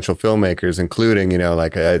 influential filmmakers, including,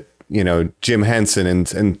 Jim Henson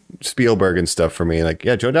and Spielberg and stuff for me. Like,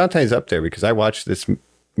 Joe Dante's up there because I watched this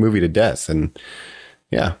movie to death. And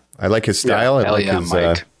I like his style. I like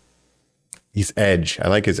his he's edge. I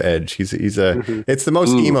like his edge. He's it's the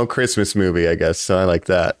most emo Christmas movie, I guess. So I like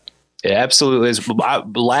that. It absolutely is.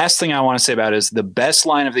 The last thing I want to say about it is the best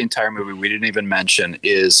line of the entire movie we didn't even mention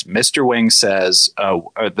is Mr. Wing says,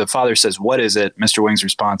 the father says, "What is it?" Mr. Wing's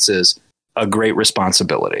response is, "A great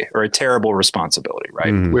responsibility," or a terrible responsibility,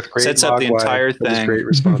 right? With great sets up the entire thing. Great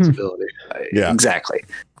responsibility. Exactly.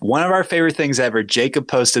 One of our favorite things ever, Jacob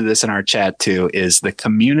posted this in our chat too, is the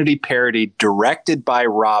Community parody directed by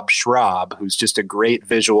Rob Schraub, who's just a great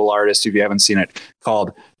visual artist, if you haven't seen it,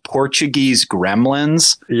 called Portuguese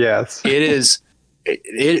Gremlins. Yes. It is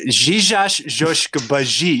Zizhash Joshk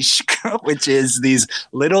Bajishk, which is these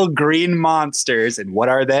little green monsters. And what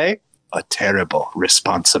are they? A terrible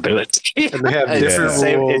responsibility. And they have different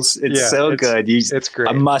rules. It's so good. It's great.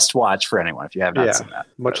 A must watch for anyone if you have not seen that.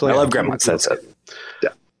 Much I love Gremlins. That's it. Yeah.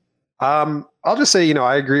 I'll just say,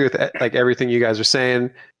 I agree with like everything you guys are saying.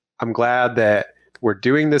 I'm glad that we're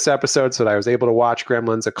doing this episode so that I was able to watch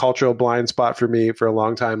Gremlins, a cultural blind spot for me for a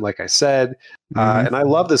long time, like I said. And I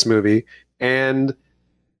love this movie. And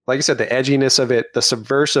like I said, the edginess of it, the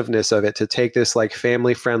subversiveness of it, to take this like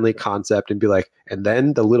family friendly concept and be like, and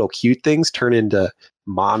then the little cute things turn into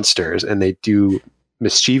monsters and they do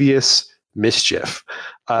mischievous mischief.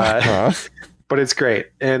 But it's great.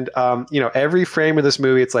 And, every frame of this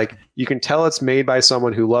movie, it's like, you can tell it's made by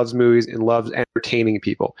someone who loves movies and loves entertaining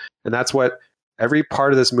people. And that's what every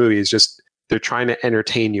part of this movie is, just, they're trying to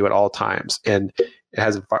entertain you at all times. And it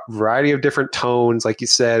has a variety of different tones, like you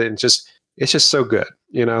said, and it's just so good,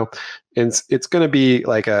 and it's going to be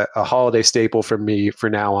like a holiday staple for me for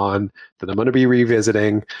now on that I'm going to be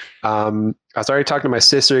revisiting. I was already talking to my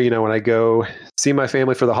sister, when I go see my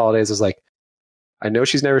family for the holidays, I was like, I know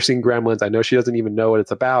she's never seen Gremlins. I know she doesn't even know what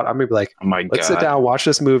it's about. I'm going to be like, let's sit down, watch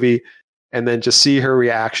this movie, and then just see her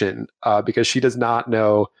reaction because she does not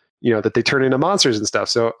know, that they turn into monsters and stuff.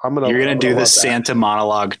 So you're going to do the Santa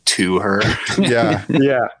monologue to her. Yeah.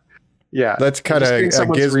 Yeah. Let's cut a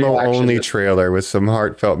Gizmo only trailer with some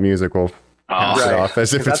heartful music. We'll pass it off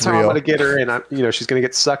as if it's real. How I'm going to get her in. She's going to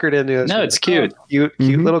get suckered into it. No, it's cute. Cute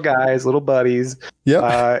little guys, little buddies.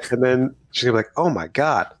 Yep. And then she's going to be like, oh my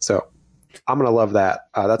God. So I'm going to love that.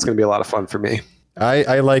 That's going to be a lot of fun for me.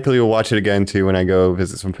 I likely will watch it again too when I go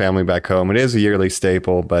visit some family back home. It is a yearly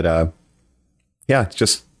staple, but it's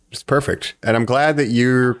just It's perfect. And I'm glad that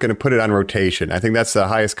you're going to put it on rotation. I think that's the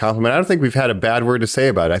highest compliment. I don't think we've had a bad word to say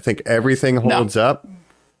about it. I think everything holds up.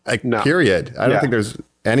 Period. I don't think there's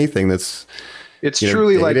anything that's... It's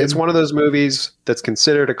truly dated. Like, it's one of those movies that's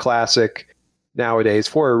considered a classic nowadays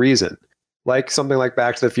for a reason. Like something like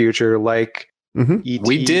Back to the Future, like E.T.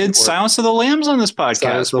 We did Silence of the Lambs on this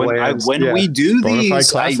podcast. When we do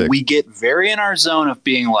these, we get very in our zone of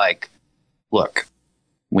being like, look,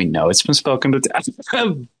 we know it's been spoken to death,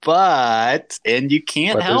 but you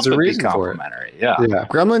can't help but be complimentary. Yeah.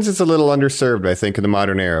 Gremlins is a little underserved, I think, in the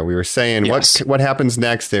modern era. We were saying what happens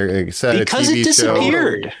next there. Said because it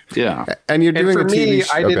disappeared. Show. Yeah. And you're doing a TV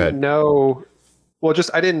show. I didn't know. Well,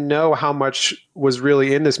 I didn't know how much was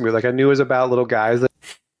really in this movie. Like, I knew it was about little guys,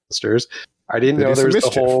 monsters. I didn't know there was the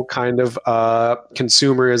whole kind of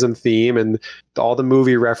consumerism theme and all the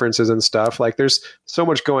movie references and stuff. Like, there's so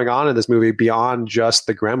much going on in this movie beyond just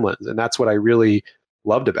the Gremlins, and that's what I really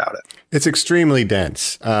loved about it. It's extremely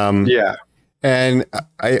dense. Yeah. And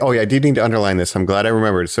I did need to underline this. I'm glad I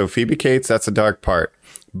remembered. So Phoebe Cates, that's a dark part.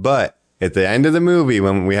 But at the end of the movie,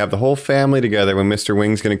 when we have the whole family together, when Mr.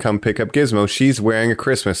 Wing's going to come pick up Gizmo, she's wearing a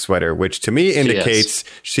Christmas sweater, which to me indicates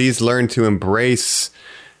she's learned to embrace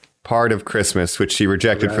part of Christmas, which she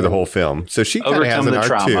rejected for the whole film. So she kind of has an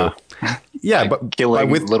arc too. Yeah, but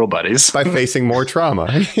killing with little buddies by facing more trauma.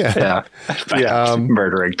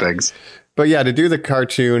 Murdering things. But yeah, to do the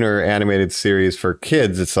cartoon or animated series for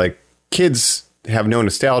kids, it's like kids have no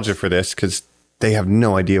nostalgia for this because they have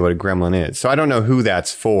no idea what a gremlin is. So I don't know who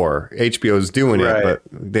that's for. HBO's doing it, but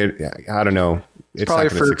I don't know. It's probably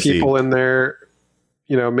for people in their,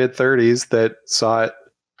 mid-30s that saw it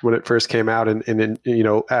when it first came out and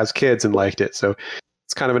as kids and liked it. So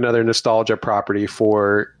it's kind of another nostalgia property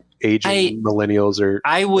for aging millennials or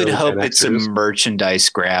I would hope it's a merchandise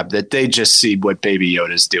grab that they just see what Baby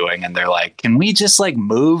Yoda's doing and they're like, can we just like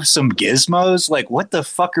move some gizmos? Like, what the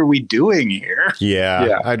fuck are we doing here?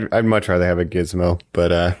 Yeah. I'd much rather have a gizmo,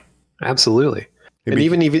 but absolutely. And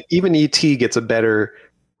even E.T. gets a better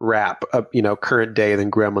rap current day than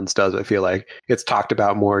Gremlins does. I feel like it's talked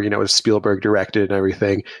about more, as Spielberg directed and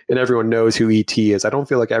everything, and everyone knows who E.T. is. I don't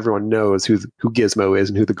feel like everyone knows who Gizmo is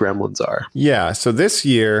and who the Gremlins are. Yeah, so this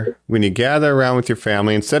year, when you gather around with your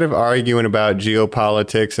family, instead of arguing about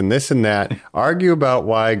geopolitics and this and that, argue about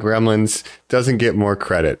why Gremlins doesn't get more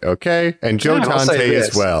credit, okay? And Joe Dante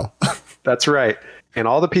as well. That's right. And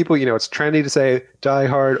all the people, it's trendy to say Die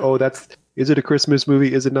Hard, is it a Christmas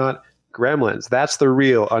movie? Is it not? Gremlins, that's the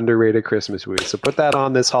real underrated Christmas movie. So put that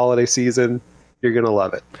on this holiday season. You're going to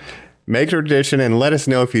love it. Make a tradition and let us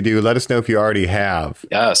know if you do. Let us know if you already have.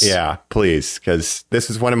 Yes. Yeah, please, because this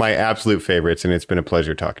is one of my absolute favorites, and it's been a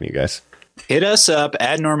pleasure talking to you guys. Hit us up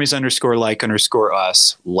at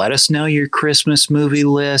normies_like_us. Let us know your Christmas movie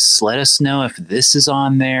lists. Let us know if this is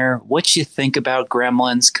on there. What you think about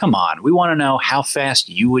Gremlins. Come on. We want to know how fast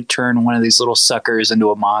you would turn one of these little suckers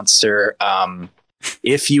into a monster.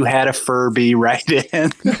 If you had a Furby, write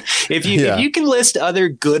in. If you can list other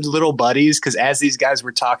good little buddies, because as these guys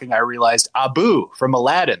were talking, I realized Abu from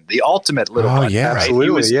Aladdin, the ultimate little buddy. Yeah, right?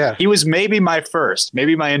 Absolutely, he was maybe my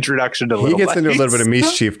introduction to little buddies. He gets into a little bit of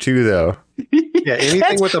mischief too, though. Yeah,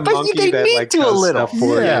 anything with a monkey that like does stuff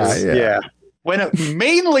for you. Yeah. When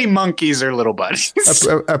mainly monkeys are little buddies.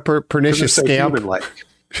 A pernicious scamp.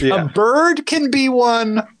 A bird can be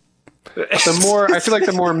one. I feel like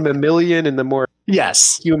the more mammalian and the more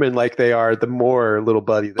human like they are, the more little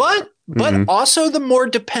buddy they are. But also the more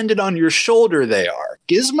dependent on your shoulder they are.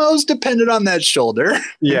 Gizmo's dependent on that shoulder.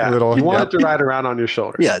 Yeah, you want it to ride around on your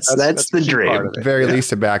shoulder. Yes, that's the dream. At the very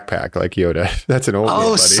least a backpack like Yoda. That's an old little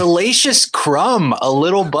buddy. Salacious Crumb, a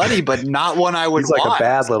little buddy, but not one I would want. He's like a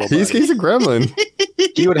bad little buddy. He's a gremlin.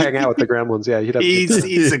 He would hang out with the Gremlins. Yeah,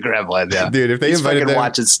 he's a gremlin. Yeah, dude. If they invited him,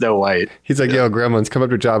 watching Snow White. He's like, yo, Gremlins, come up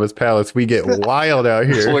to Jabba's palace. We get wild out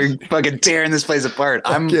here. We're fucking tearing this place apart.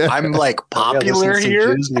 I'm like popular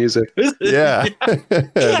here. Music. Yeah,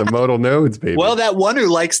 the modal nodes, baby. Well, that one who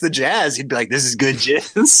likes the jazz, he'd be like, "This is good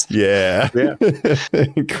jizz." Yeah.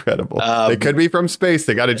 Incredible. They could be from space.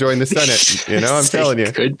 They got to join the Senate. I'm telling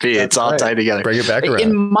you, could be. It's all tied together. Bring it back around.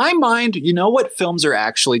 In my mind, you know what films are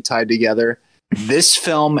actually tied together? This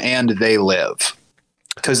film and They Live.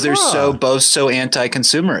 Because they're both so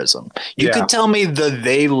anti-consumerism. You could tell me the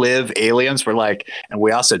They Live aliens were like, and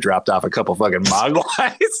we also dropped off a couple fucking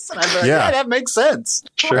Mogwais. And I'm like, yeah, that makes sense.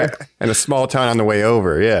 Sure. And a small town on the way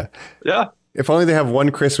over. Yeah. Yeah. If only they have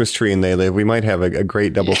one Christmas tree and They Live, we might have a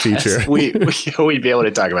great double feature. We'd be able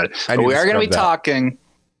to talk about it. But we are going to be talking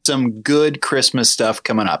some good Christmas stuff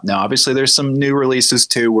coming up. Now, obviously, there's some new releases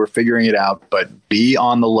too. We're figuring it out, but be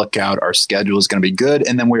on the lookout. Our schedule is going to be good.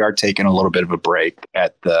 And then we are taking a little bit of a break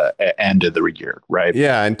at the end of the year, right?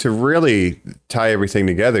 Yeah, and to really tie everything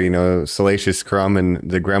together, Salacious Crumb and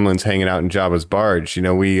the Gremlins hanging out in Jabba's barge,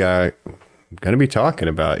 we going to be talking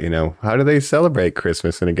about, how do they celebrate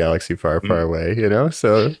Christmas in a galaxy far, far away,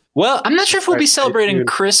 So, well, I'm not sure if we'll be celebrating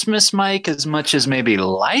Christmas, Mike, as much as maybe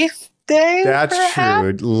Life Day. That's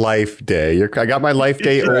perhaps? true. Life Day. I got my Life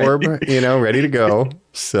Day orb, ready to go.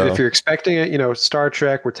 So, And if you're expecting it, Star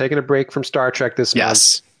Trek, we're taking a break from Star Trek this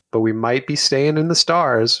month, but we might be staying in the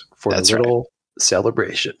stars for a little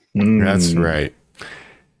celebration. That's right.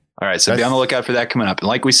 All right, so be on the lookout for that coming up. And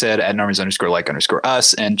like we said, at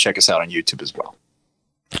 @normies_like_us, and check us out on YouTube as well.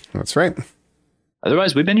 That's right.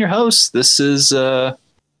 Otherwise, we've been your hosts. This is, I'm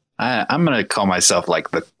going to call myself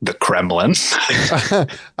like the Kremlin.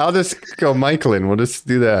 I'll just go Michaelin. We'll just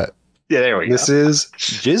do that. Yeah, there we go. This is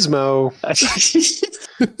Gizmo.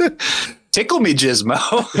 Tickle me, Gizmo.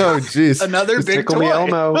 Oh, jeez. Another Just big Tickle toy. me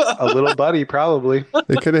Elmo. A little buddy, probably.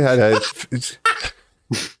 They could have had a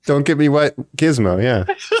don't get me wet Gizmo, yeah.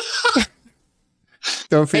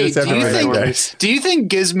 Don't feed us everything, guys. Do you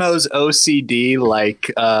think Gizmo's OCD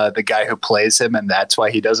like the guy who plays him, and that's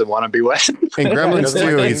why he doesn't want to be wet? In Gremlins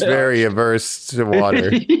 2, he's very averse to water.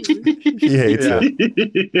 He hates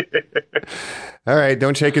it. All right,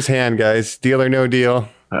 don't shake his hand, guys. Deal or no deal.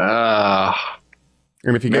 And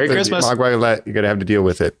if you Merry get the Christmas. Mogwai, you got to have to deal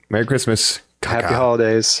with it. Merry Christmas. Happy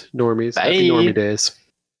holidays, normies. Happy Bye. normie days.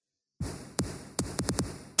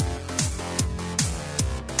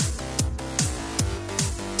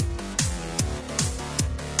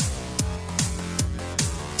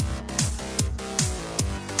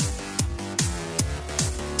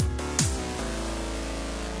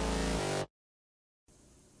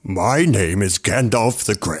 My name is Gandalf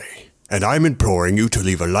the Grey, and I'm imploring you to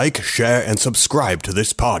leave a like, share, and subscribe to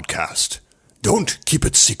this podcast. Don't keep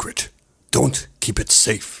it secret. Don't keep it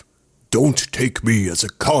safe. Don't take me as a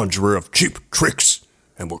conjurer of cheap tricks,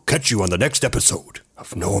 and we'll catch you on the next episode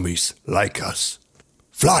of Normies Like Us.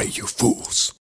 Fly, you fools.